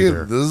probably See, be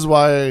there. this is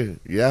why.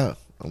 Yeah,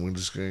 I'm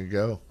just gonna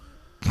go.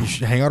 You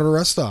should hang out at a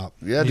rest stop.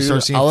 Yeah, you dude,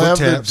 start seeing I'll foot have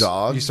the taps.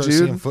 dog, You start dude.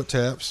 seeing foot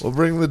taps. We'll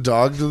bring the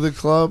dog to the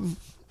club.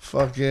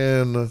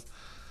 Fucking.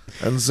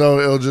 And so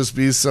it'll just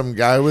be some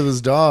guy with his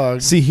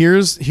dog. See,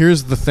 here's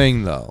the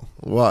thing though.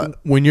 What?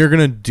 When you're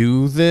gonna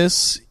do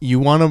this, you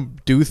want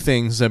to do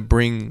things that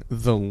bring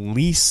the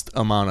least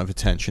amount of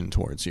attention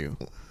towards you.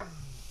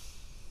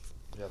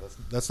 Yeah,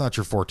 that's not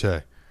your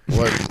forte.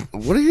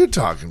 What are you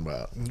talking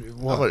about?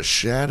 What? I'm a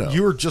shadow.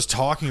 You were just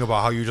talking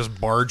about how you just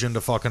barge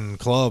into fucking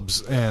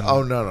clubs and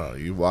Oh no!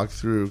 You walk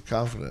through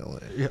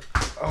confidently.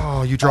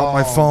 you dropped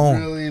my phone.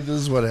 Really? This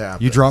is what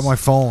happened. You dropped my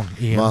phone,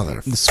 Ian.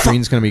 Mother. The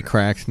screen's gonna be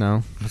cracked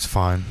now. It's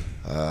fine.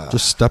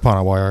 Just step on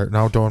it while you're.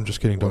 No, don't. I'm just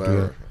kidding. Don't do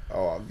Whatever. that.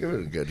 Oh, I'll give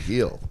it a good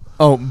heel.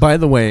 Oh, by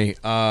the way,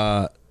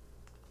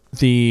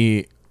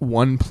 the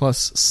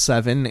OnePlus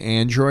 7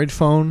 Android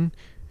phone,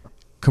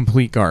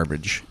 complete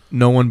garbage.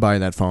 No one buy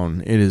that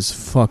phone. It is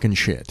fucking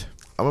shit.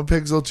 I'm a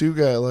Pixel 2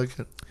 guy. I like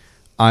it.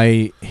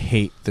 I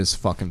hate this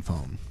fucking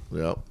phone.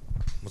 Yep.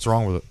 What's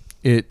wrong with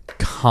it? It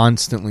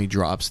constantly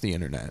drops the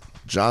internet.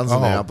 John's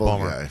an Oh, Apple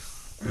bummer. guy.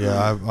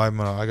 Yeah,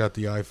 I got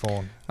the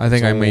iPhone. I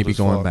think It's I may old be as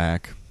going fuck.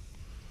 back.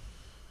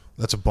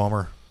 That's a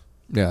bummer.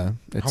 Yeah.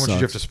 How much did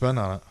you have to spend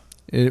on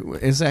it?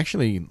 It's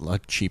actually a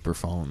cheaper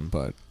phone,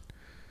 but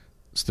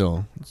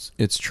still,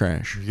 it's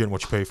trash. You getting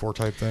what you pay for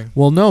type thing?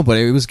 Well, no, but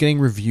it was getting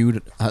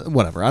reviewed.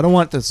 Whatever. I don't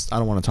want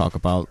to talk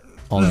about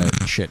all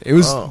that shit. It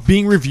was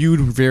being reviewed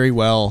very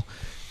well,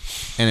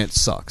 and it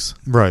sucks.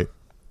 Right.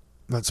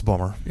 That's a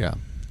bummer. Yeah.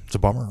 It's a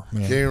bummer,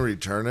 man. Can you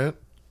return it?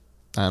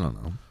 I don't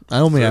know. I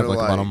only have For,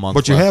 about a month.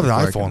 But you left have an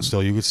before I iPhone can-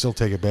 still. You could still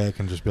take it back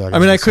and just be like. I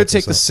mean, I just could set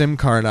take the this up. SIM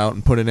card out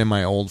and put it in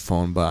my old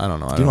phone, but I don't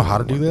know. Do you know how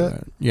to do want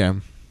that? Yeah.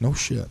 No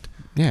shit.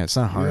 Yeah, it's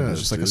not hard. Yeah, it's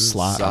just like a dude,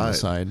 slot on the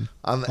side.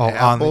 On the Oh, on the-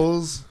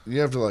 Apples,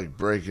 you have to like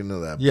break into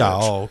that. Yeah. bitch.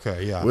 Oh,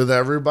 okay. Yeah. With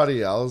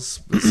everybody else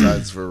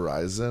besides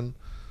Verizon,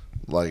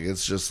 like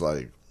it's just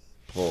like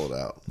pull it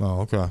out.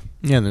 Oh, okay.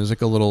 Yeah, and there's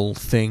like a little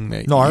thing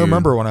that. No, I you-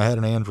 remember when I had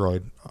an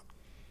Android.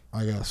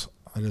 I guess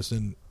I just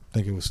didn't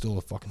think it was still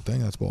a fucking thing.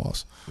 That's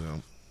boss. Yeah.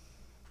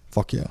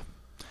 Fuck yeah.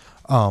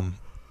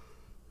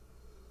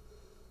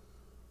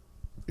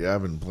 Yeah,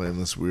 I've been playing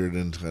this weird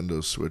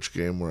Nintendo Switch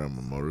game where I'm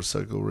a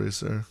motorcycle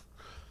racer,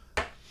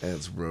 and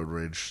it's Road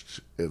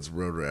Rage. It's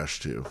Road Rash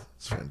 2.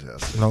 It's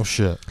fantastic. No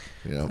shit.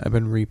 Yeah. I've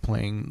been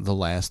replaying The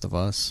Last of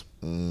Us.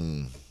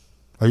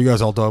 Are you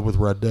guys all done with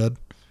Red Dead?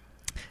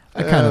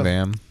 I kind of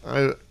am.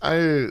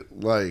 I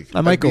like.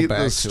 I might go beat back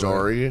the to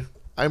story.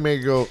 I may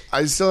go.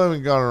 I still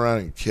haven't gone around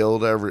and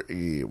killed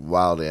every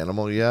wild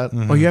animal yet.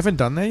 Oh, you haven't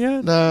done that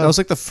yet? No. That was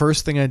like the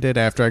first thing I did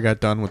after I got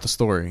done with the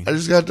story. I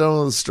just got done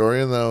with the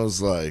story, and then I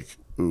was like,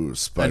 "Ooh, I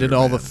Spider-Man." did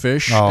all the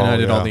fish Oh, and I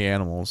did yeah. all the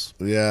animals.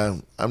 Yeah,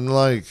 I'm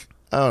like,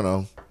 I don't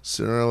know.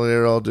 Sooner or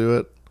later, I'll do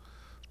it.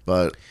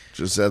 But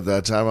just at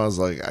that time, I was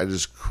like, I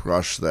just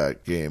crushed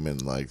that game in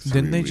like 3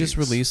 Didn't they just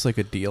weeks. release like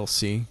a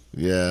DLC?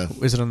 Yeah,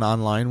 Is it an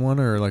online one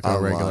or like a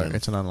Online. regular?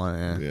 It's an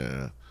online. Yeah.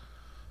 yeah.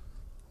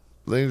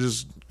 They can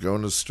just go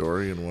into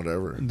story and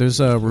whatever. There's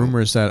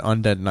rumors that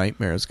Undead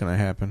Nightmare is going to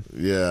happen.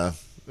 Yeah,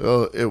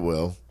 oh, it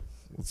will.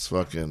 It's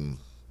fucking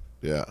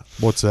yeah.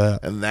 What's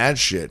that? And that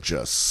shit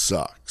just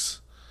sucks.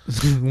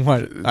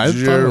 What? I Did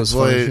you thought it ever was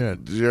fun play? as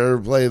shit. Did you ever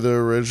play the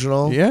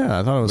original? Yeah,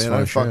 I thought it was Man, fun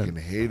I as shit. fucking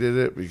hated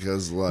it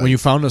because like When you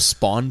found a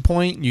spawn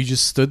point, you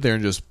just stood there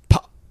and just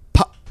pop,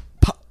 pop,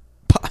 pop,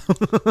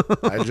 pop.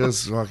 I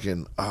just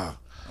fucking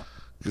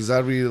because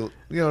I'd be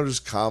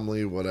just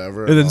calmly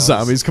whatever, And then I was-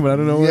 zombies come out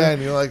of nowhere? Yeah,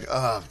 and you're like,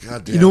 oh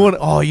god damn. You know what?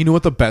 Oh, you know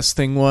what the best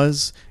thing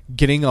was?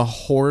 Getting a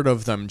horde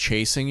of them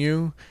chasing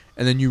you,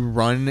 and then you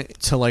run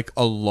to like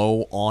a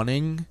low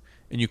awning,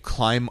 and you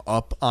climb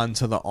up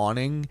onto the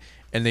awning,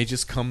 and they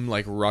just come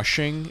like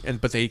rushing,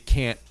 but they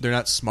can't. They're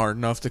not smart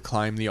enough to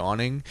climb the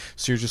awning,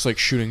 so you're just like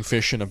shooting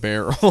fish in a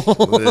barrel.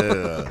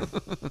 Yeah.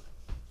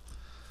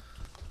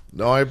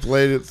 No, I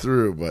played it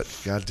through, but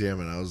god damn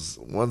it,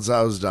 once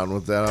I was done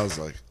with that, I was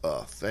like,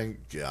 oh, thank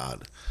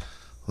God.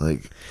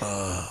 Like,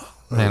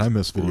 Man, I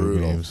miss video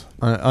brutal. games.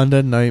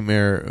 Undead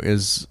Nightmare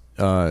is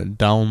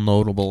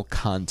downloadable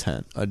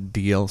content, a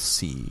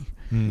DLC.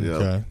 Yeah.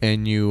 Okay.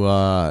 And you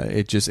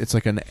it's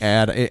like an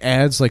ad. It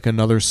adds like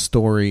another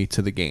story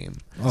to the game.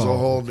 it's a Oh,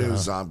 whole okay. new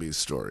zombie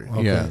story.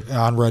 Okay. Yeah.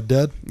 On Red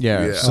Dead?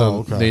 Yeah, Yeah. so Oh,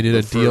 okay. they did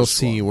a The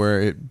first DLC one. where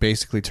it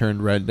basically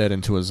turned Red Dead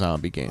into a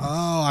zombie game.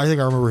 Oh, I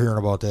think I remember hearing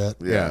about that.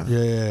 Yeah. Yeah,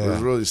 It was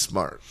yeah. really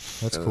smart.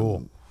 That's And,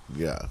 cool.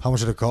 Yeah. How much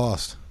did it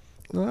cost?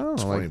 I don't know,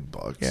 20 like,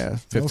 bucks. yeah,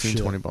 15,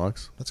 shit.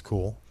 $20. That's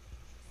cool.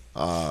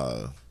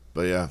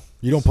 But yeah.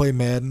 You don't play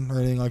Madden or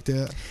anything like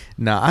that?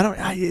 No, I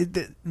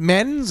don't.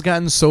 Madden's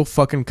gotten so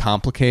fucking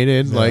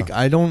complicated. Yeah. Like,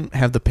 I don't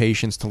have the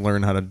patience to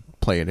learn how to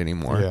play it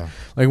anymore. Yeah.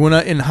 Like when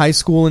in high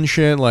school and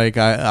shit, like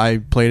I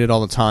played it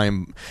all the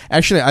time.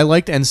 Actually, I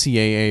liked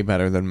NCAA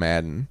better than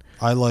Madden.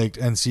 I liked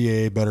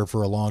NCAA better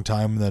for a long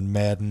time than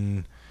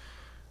Madden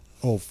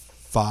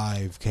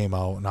 05 came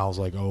out, and I was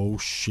like, oh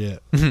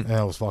shit. And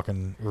it was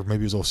fucking, or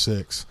maybe it was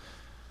 06.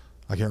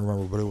 I can't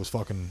remember, but it was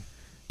fucking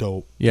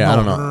dope. Yeah, no, I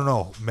don't know.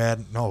 No.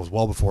 Madden, no, it was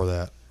well before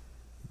that.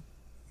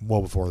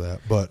 Well before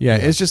that. But Yeah,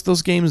 it's just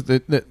those games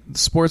that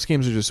sports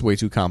games are just way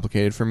too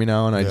complicated for me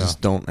now, and I Yeah.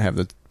 just don't have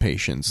the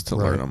patience to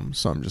learn Right. them.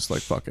 So I'm just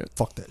like, fuck it.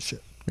 fuck that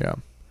shit. Yeah.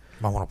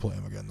 I want to play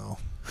him again, though.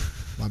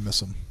 I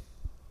miss him.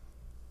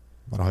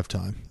 I don't have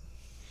time.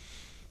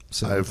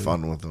 I have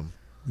fun with them.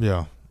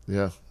 Yeah.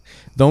 Yeah.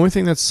 The only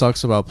thing that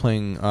sucks about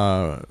playing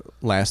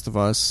Last of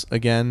Us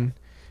again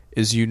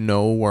is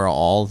where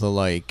all the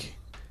like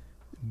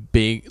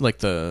big like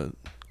the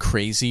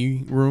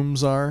crazy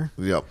rooms are,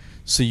 Yep.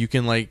 so you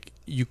can like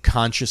you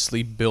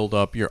consciously build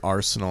up your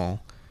arsenal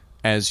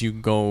as you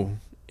go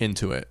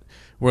into it.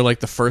 Where like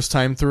the first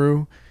time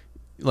through,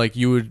 like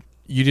you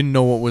didn't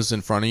know what was in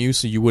front of you,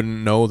 so you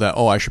wouldn't know that,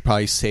 I should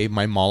probably save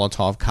my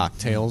Molotov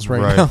cocktails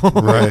right now.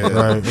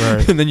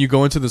 right. And then you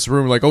go into this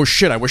room like, oh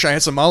shit, I wish I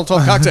had some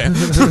Molotov cocktail.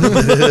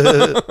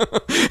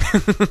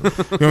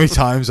 You know how many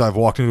times I've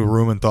walked into a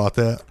room and thought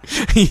that?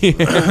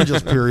 Yeah.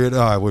 Just period.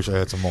 Oh, I wish I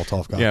had some Molotov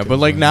cocktails. Yeah, but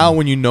like right now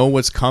when you know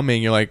what's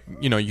coming, you're like,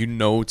 you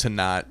know to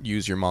not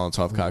use your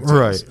Molotov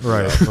cocktails.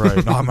 Right. No,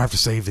 I'm gonna have to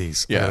save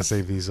these. I Yeah. gotta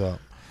save these up.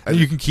 And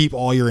you can keep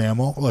all your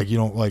ammo. Like you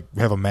don't like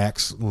have a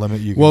max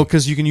limit. You can, Well,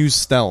 because you can use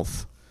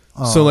stealth.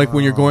 So like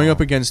when you're going up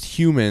against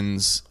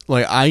humans,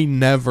 like I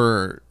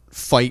never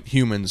fight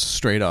humans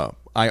straight up.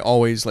 I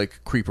always like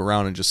creep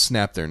around and just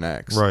snap their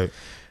necks. right.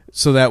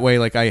 So that way,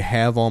 like I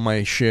have all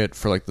my shit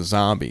for like the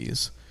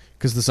zombies.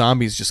 Because the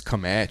zombies just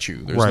come at you.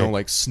 There's no Right.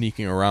 like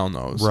sneaking around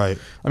those. Right.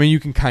 I mean, you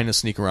can kind of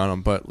sneak around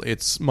them, but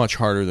it's much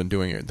harder than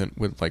doing it than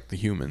with like the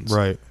humans.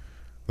 Right.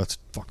 That's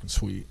fucking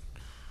sweet.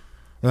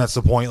 And that's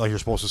the point. Like you're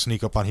supposed to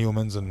sneak up on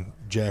humans and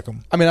jack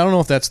them. I mean, I don't know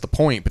if that's the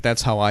point, but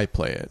that's how I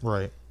play it.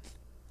 Right.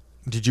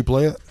 Did you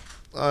play it?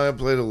 I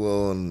played a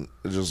little, and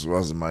it just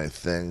wasn't my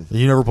thing.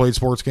 You never played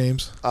sports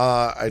games?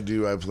 I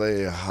do. I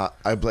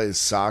play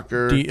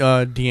soccer.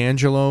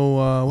 D'Angelo.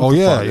 Oh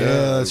yeah,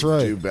 that's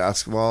right. Do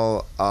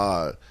basketball.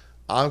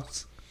 I'm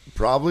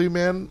probably,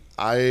 man.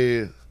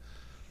 I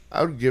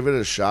would give it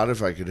a shot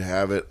if I could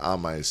have it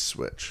on my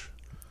Switch.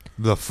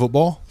 The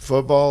football?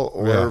 Football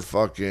or Yeah.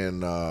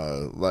 fucking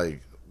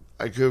like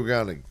I could have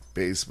gone to a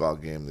baseball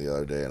game the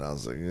other day, and I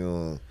was like,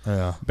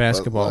 Yeah.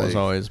 Basketball But, is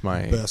like, always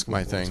my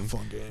Basketball thing. is a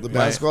fun game. the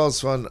basketball is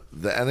fun.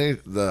 The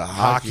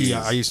Hockey, hockey.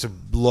 I used to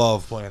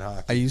love playing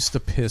hockey. I used to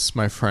piss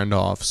my friend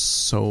off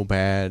so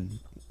bad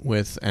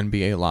with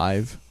NBA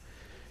Live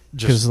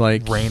because Just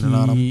like raining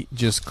on he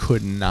just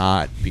could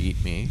not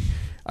beat me.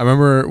 I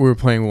remember we were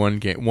playing one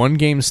game. One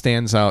game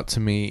stands out to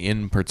me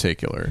in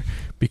particular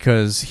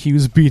because he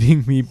was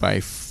beating me by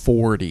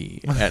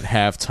 40 at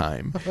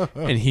halftime,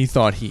 and he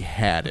thought he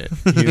had it.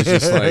 He was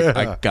just like,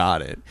 "I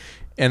got it,"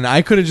 and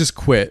I could have just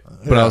quit,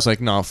 but I was like,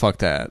 "No, fuck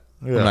that.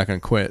 Yeah. I'm not gonna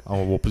quit." I'm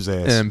gonna whoop his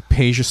ass. And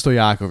Peja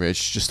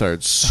Stojakovic just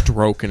started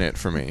stroking it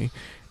for me.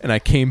 And I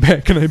came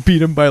back and I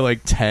beat him by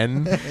like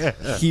 10.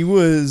 He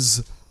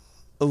was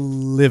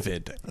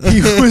livid. He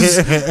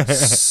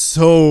was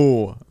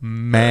so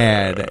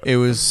mad. It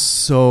was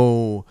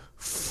so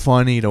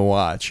funny to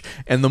watch.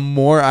 And the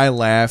more I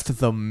laughed,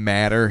 the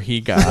madder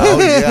he got.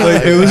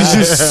 Like, it was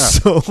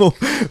just so...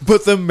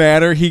 But the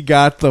madder he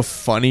got, the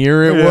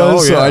funnier it Yeah,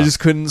 was. oh, So I yeah. just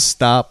couldn't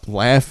stop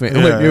laughing.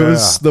 Yeah, Like, it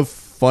was yeah. the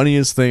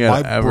funniest thing My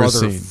I've ever brother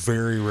seen.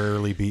 very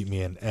rarely beat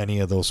me in any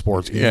of those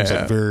sports games. Yeah.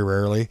 Like very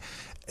rarely.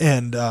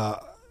 And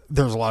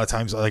there was a lot of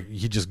times like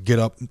he'd just get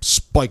up and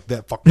spike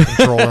that fucking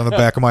controller in the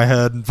back of my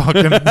head and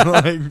fucking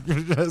like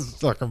just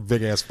fucking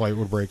big ass fight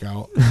would break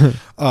out.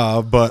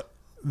 But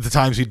the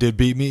times he did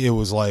beat me, it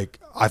was like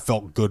I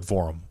felt good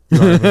for him. You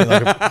know what I mean?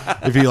 Like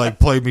if he like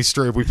played me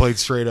straight, if we played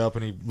straight up,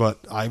 but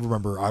I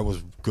remember I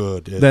was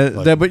good. At,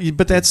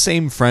 But that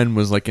same friend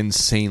was like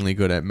insanely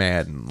good at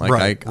Madden.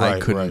 Like I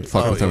couldn't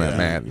fuck with him at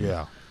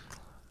Madden.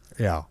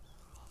 Yeah.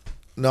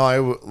 No, I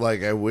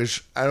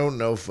wish I don't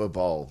know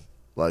football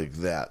like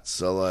that.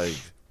 So like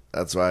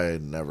that's why I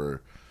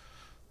never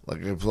like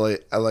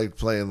I like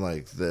playing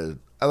like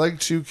I like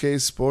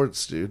 2K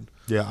sports, dude.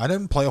 Yeah, I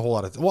didn't play a whole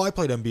lot of. Well, I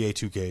played NBA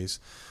 2Ks,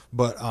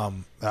 but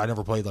I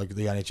never played like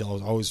the NHL. I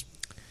was always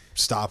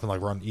stop and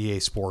like run EA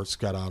Sports.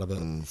 Got out of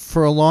it.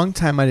 For a long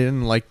time, I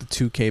didn't like the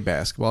 2K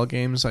basketball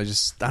games. I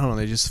don't know.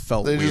 They just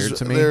felt weird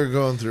to me. They're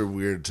going through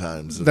weird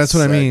times. That's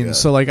what I mean.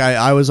 So like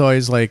I was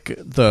always like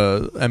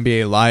the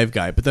NBA Live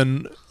guy, but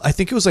then I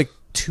think it was like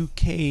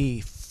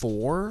 2K4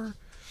 or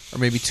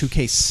maybe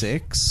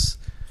 2K6.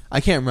 I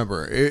can't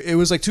remember. It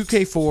was like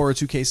 2K4 or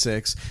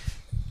 2K6.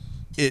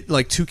 It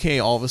like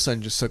 2K all of a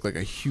sudden just took like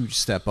a huge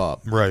step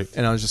up, Right.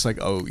 And I was just like,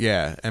 oh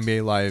yeah,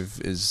 NBA Live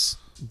is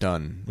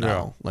done now.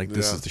 Yeah. Like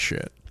this Yeah. is the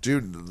shit.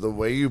 dude, the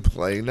way you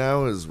play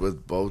now is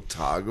with both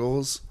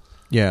toggles.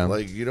 Yeah,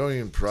 Like you don't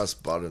even press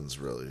buttons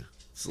really.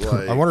 It's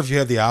like I wonder if you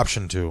have the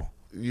option to.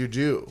 you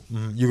do.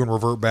 You can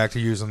revert back to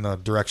using the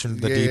direction,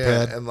 the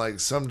D-pad. and like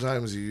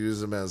sometimes you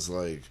use them as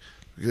like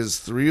because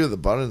 3 of the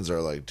buttons are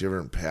like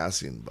different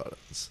passing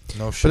buttons.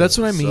 No shit. but that's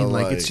what I mean. So,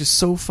 like, like, it's just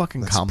so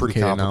fucking that's pretty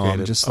complicated now. I'm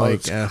complicated. just Oh,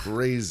 like, it's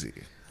crazy.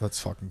 That's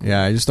fucking cool.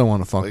 yeah, I just don't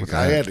want to fuck Like with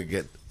I that. had to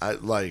get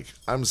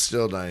I'm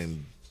still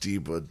dying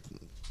deep with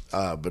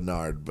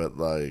Bernard, but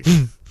like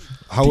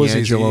How is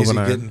he? Is he D'Angelo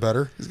Bernard. getting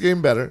better? he's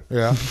getting better.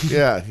 Yeah.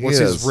 Yeah, he What's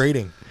is. his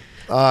rating?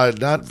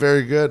 Not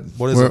very good.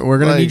 What is it? We're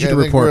gonna Like, need you to I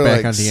think report we're, back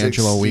like, on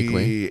D'Angelo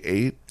weekly.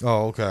 68.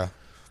 Oh, okay.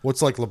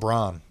 What's like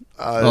LeBron?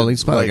 Well,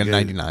 he's probably like a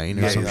 99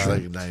 or yeah, something. He's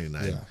like a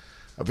 99. Yeah.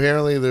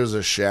 Apparently, there's a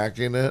Shaq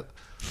in it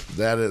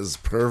that is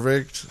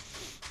perfect.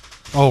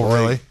 Oh, Like,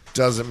 really?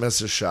 Doesn't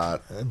miss a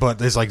shot. But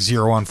there's like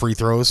 0 on free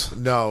throws.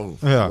 No,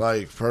 Yeah.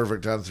 like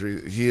perfect on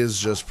 3. He is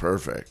just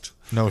perfect.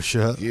 No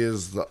shit. He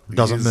is the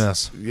Doesn't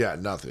he's- miss. Yeah,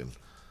 nothing.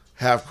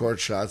 Half court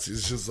shots.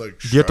 He's just like.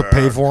 Do you have to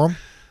pay for him?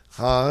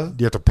 Huh?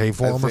 Do you have to pay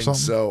for I him or think something?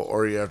 so,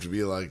 or you have to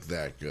be like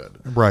that good.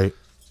 Right.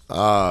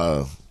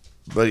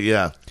 But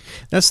yeah,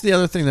 That's the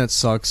other thing that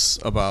sucks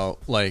about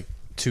like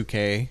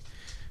 2K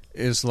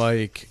is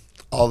like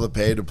all the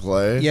pay to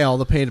play. yeah, all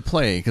the pay to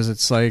play because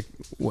it's like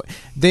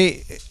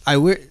I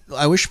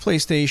wish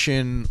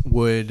PlayStation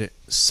would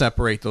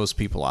separate those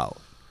people out.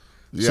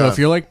 So Yeah. if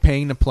you're like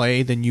paying to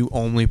play, then you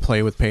only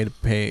play with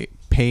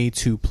pay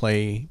to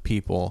play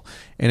people,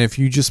 and if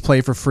you just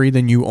play for free,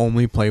 then you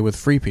only play with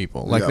free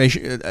people. Like they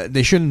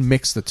shouldn't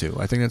mix the two.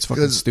 I think that's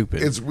fucking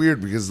stupid. It's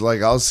weird because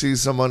like I'll see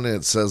someone and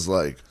it says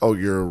like, "Oh,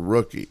 you're a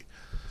rookie,"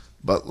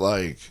 but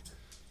like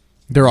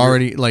they're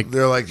already like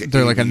they're like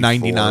a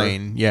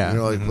 99. Yeah, and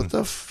you're like, what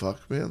the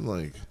fuck, man?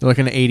 Like they're like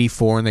an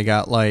 84, and they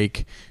got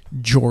like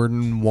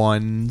Jordan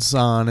 1s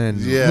on, and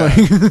yeah,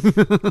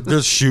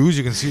 there's shoes.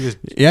 You can see this.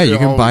 yeah, you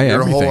can buy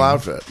your everything. whole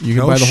outfit. You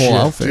can No buy the whole shit.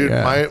 outfit. Dude,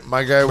 yeah.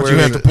 my guy But wears you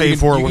have to pay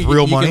for it with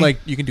real money.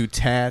 You can do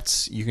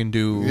tats. You can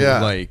do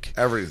like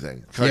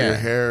everything. Cut Yeah. your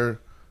hair.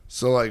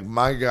 So like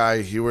my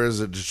guy, he wears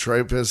a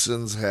Detroit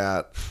Pistons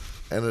hat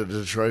and a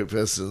Detroit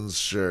Pistons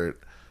shirt,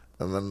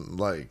 and then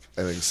like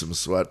I think some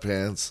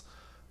sweatpants,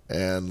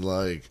 and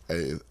like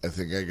I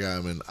think I got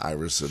him in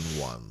Iverson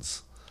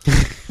 1s.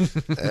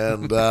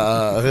 And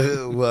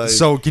like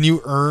So can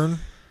you earn,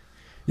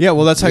 yeah.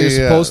 Well, that's how you're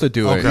Yeah. supposed to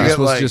do it. Okay. You're You get,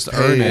 supposed like, to just paid.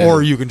 earn it,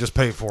 or you can just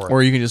pay for it?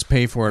 or you can just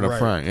pay for it up Right.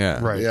 front. Yeah,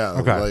 Right. yeah,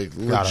 Okay.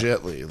 like Got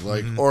it. legitly,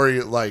 like or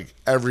you, like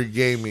every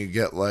game you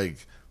get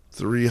like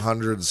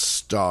 300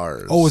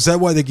 stars. Oh, is that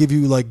why they give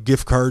you like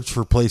gift cards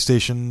for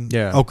PlayStation?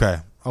 Yeah. Okay.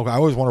 I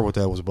always wondered what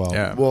that was about.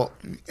 Yeah. well?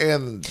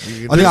 And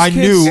you I mean, I kids-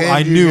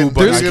 knew,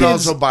 but you I can didn't-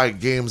 also buy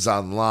games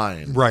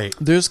online. right.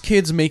 There's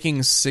kids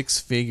making six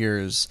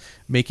figures,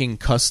 making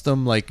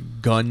custom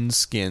like gun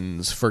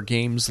skins for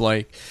games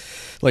like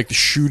the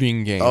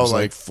shooting games. Oh,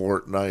 like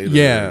Fortnite.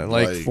 Yeah, or,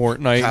 like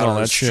Fortnite and all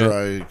that shit.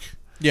 Counter-Strike.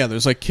 yeah,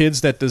 there's like kids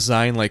that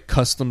design like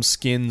custom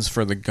skins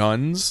for the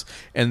guns,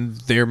 and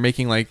they're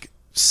making like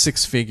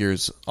six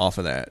figures off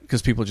of that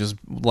because people just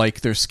like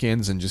their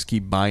skins and just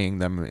keep buying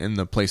them in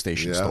the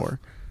PlayStation Yeah. store.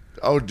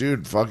 Oh,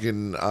 dude,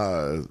 fucking,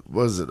 what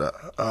was it?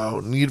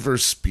 Need for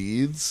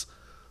Speeds?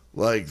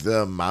 Like,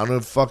 the amount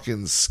of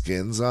fucking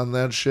skins on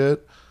that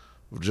shit,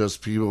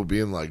 just people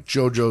being like,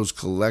 JoJo's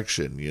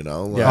collection, you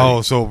know? Like, Yeah.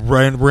 Oh, so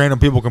random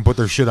people can put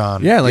their shit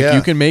on. Yeah, like Yeah.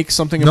 you can make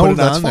something and No, put it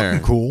that's on there.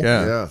 fucking cool.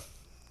 Yeah, yeah,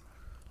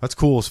 That's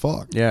cool as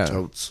fuck. yeah.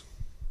 totes.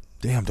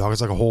 Damn, dog, it's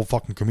like a whole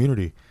fucking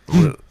community.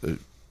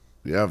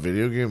 Yeah,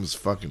 video games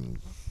fucking...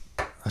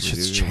 That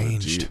shit's video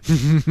games are changed.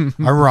 deep. I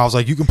remember I was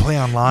like, you can play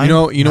online.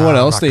 You know Nah, what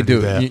I'm else not they gonna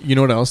do? that. You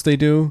know what else they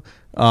do?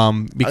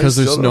 Because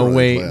I there's still no don't really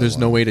way play there's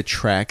no online. way to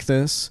track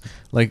this.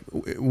 Like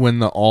when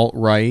the alt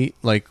right,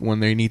 like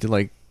when they need to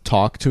like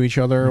talk to each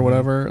other or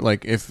whatever.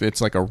 Like if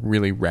it's like a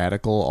really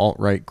radical alt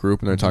right group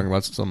and they're talking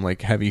about some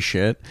like heavy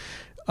shit.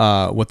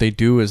 What they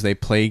do is they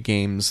play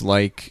games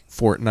like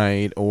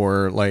Fortnite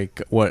or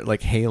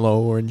like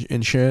Halo or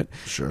and shit.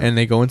 Sure. And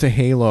they go into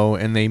Halo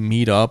and they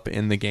meet up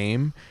in the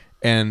game,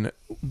 and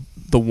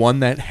the one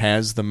that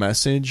has the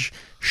message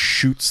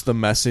shoots the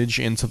message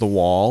into the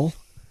wall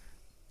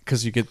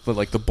because you get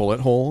the bullet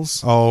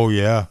holes, Oh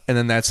yeah, and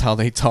then that's how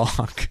they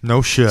talk.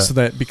 no shit. So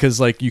that because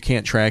like you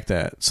can't track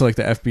that, so like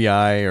the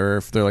FBI or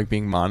if they're like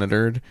being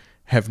monitored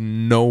have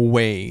no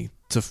way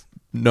to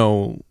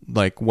know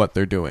like what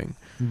they're doing.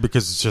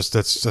 Because it's just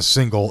that's a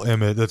single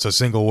image. That's a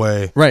single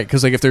way. Right,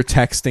 because like if they're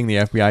texting, the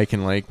FBI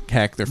can like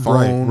hack their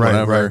phone, Right,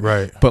 whatever.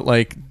 right. But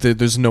like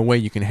there's no way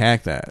you can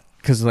hack that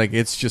because like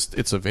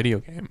it's a video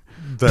game.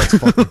 That's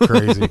fucking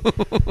crazy.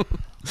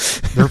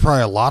 There's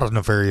probably a lot of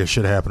nefarious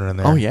shit happening in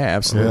there. Oh yeah,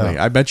 absolutely.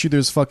 Yeah. I bet you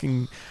there's Dark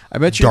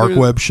there's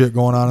web shit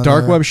going on. In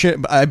dark there. web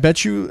shit. But I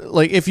bet you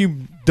like if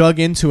you dug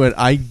into it,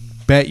 I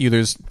bet you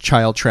there's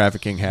child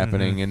trafficking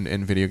happening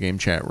in video game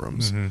chat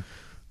rooms.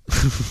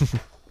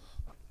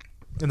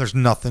 And there's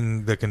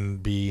nothing that can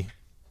be.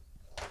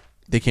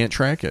 They can't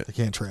track it. They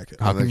can't track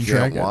it. How And can they you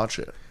track can't it? watch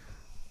it.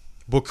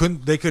 But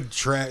couldn't they could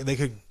track? They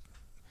could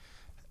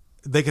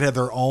have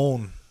their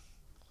own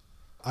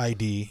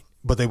ID,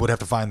 but they would have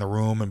to find the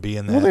room and be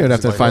in there. Well, they would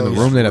have to Like, find the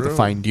closed room. They'd have to room.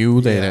 find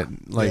you. They'd Yeah.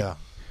 like yeah.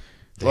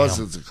 Plus,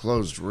 Damn. it's a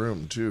closed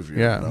room, too, if you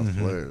Yeah. have enough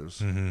players.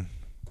 Damn.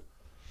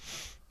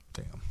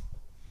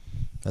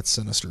 That's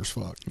sinister as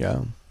fuck. yeah.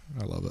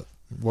 I love it.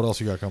 What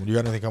else you got coming? You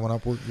got anything coming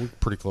up? We're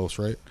pretty close,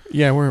 right?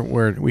 Yeah,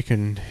 we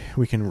can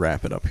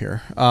wrap it up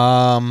here.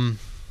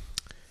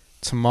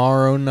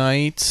 Tomorrow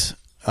night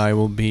I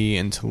will be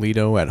in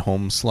Toledo at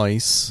Home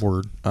Slice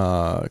Word.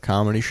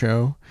 comedy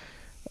show.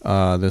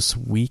 This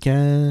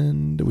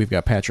weekend we've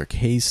got Patrick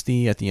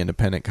Hasty at the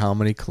Independent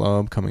Comedy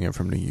Club coming in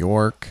from New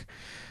York.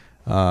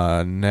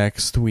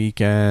 Next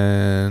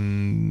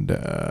weekend,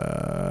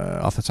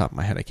 off the top of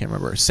my head, I can't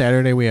remember.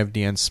 Saturday we have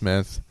Deanne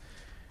Smith.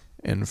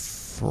 And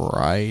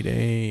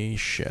Friday,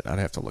 shit, I'd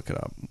have to look it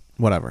up.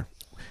 Whatever.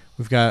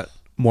 We've got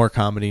more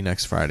comedy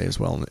next Friday as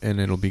well, and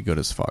it'll be good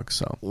as fuck.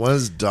 So When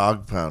does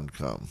Dog Pound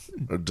come?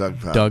 Or Doug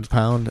Pound? Doug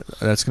Pound,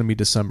 that's going to be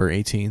December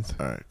 18th.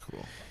 All right,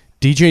 cool.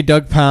 DJ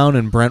Doug Pound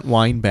and Brent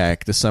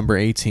Weinbach, December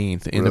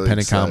 18th, Really Independent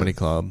excited. Comedy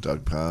Club.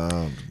 Doug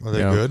Pound. Are they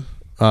Yeah. good?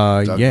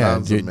 Doug Yeah.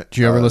 Pound's Did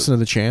you ever listen to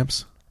The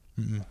Champs?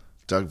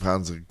 Doug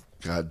Pound's a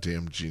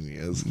goddamn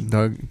genius.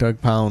 Doug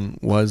Pound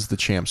was The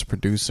Champs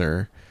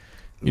producer.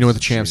 You know what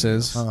The Champs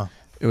is? Huh.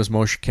 It was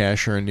Moshe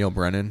Kasher and Neil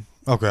Brennan,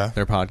 Okay.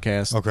 their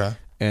podcast. Okay.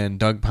 And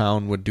Doug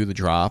Pound would do the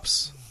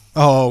drops.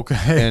 Oh,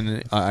 okay.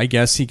 and I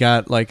guess he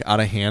got like out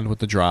of hand with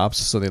the drops,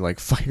 so they like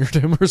fired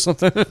him or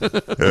something.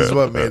 This is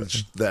what made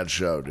that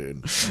show,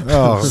 dude.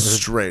 Oh,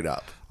 Straight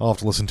up. I'll have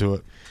to listen to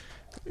it.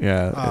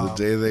 Yeah, The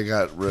day they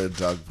got rid of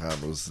Dog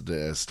Pound was the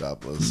day I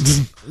stopped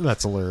listening.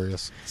 That's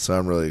hilarious. So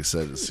I'm really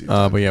excited to see.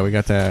 but yeah, we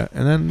got that,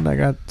 and then I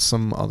got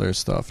some other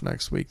stuff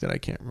next week that I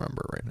can't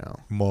remember right now.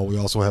 Well, we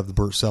also have the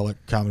Burt Selleck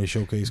Comedy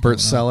Showcase. Burt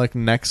coming up Selleck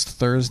next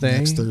Thursday.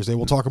 next Thursday.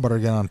 We'll talk about it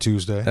again on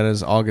Tuesday. That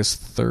is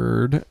August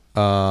 3rd.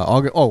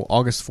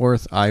 August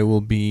 4th, I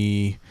will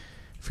be.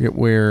 I forget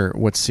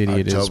what city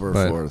it is, October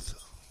but 4th.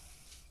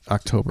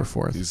 October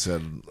 4th. You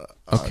said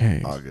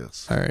Okay.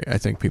 August. All right, I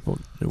think people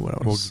knew what I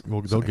was. They'll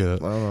get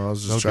it. I don't know. I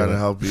was They'll just trying get to it.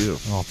 help you.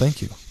 Oh,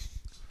 thank you.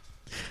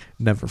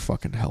 Never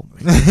fucking help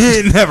me.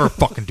 Never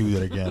fucking do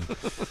that again.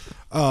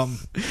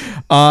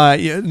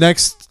 Yeah,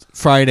 next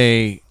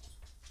Friday,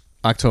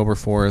 October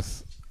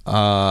 4th,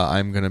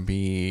 I'm gonna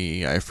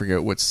be. I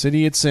forget what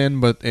city it's in,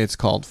 but it's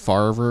called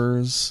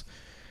Farvers.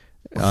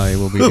 I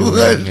will be doing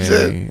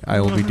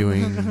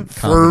comedy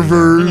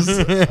Fervors.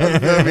 I'm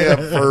gonna be at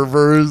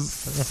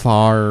Fervors.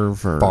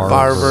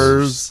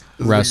 Farvers.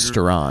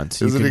 Restaurant.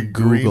 You Is it can a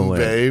Green Google it.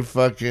 Bay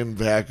fucking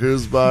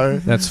Packers bar?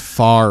 That's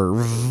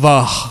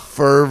Farva.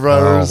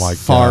 Fervors. Oh my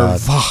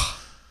god,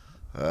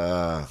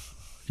 Farva.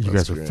 you That's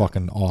guys are great.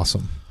 fucking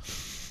awesome.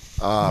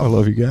 I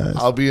love you guys.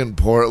 I'll be in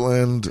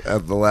Portland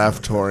at the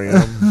Laughtorium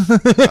on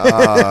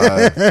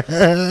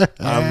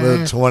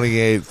the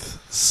 28th.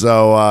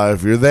 So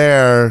if you're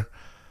there,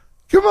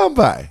 come on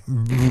by.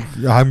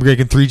 I'm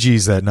making 3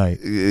 Gs that night.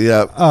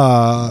 Yep.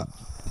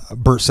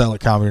 Burt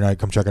Selleck Comedy Night.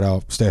 Come check it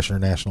out. Stash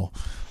International,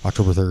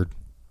 October 3rd,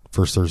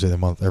 first Thursday of the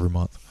month, every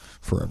month,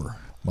 forever,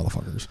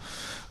 motherfuckers.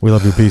 We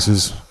love you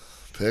pieces.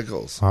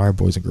 Pickles. All right,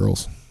 boys and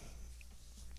girls.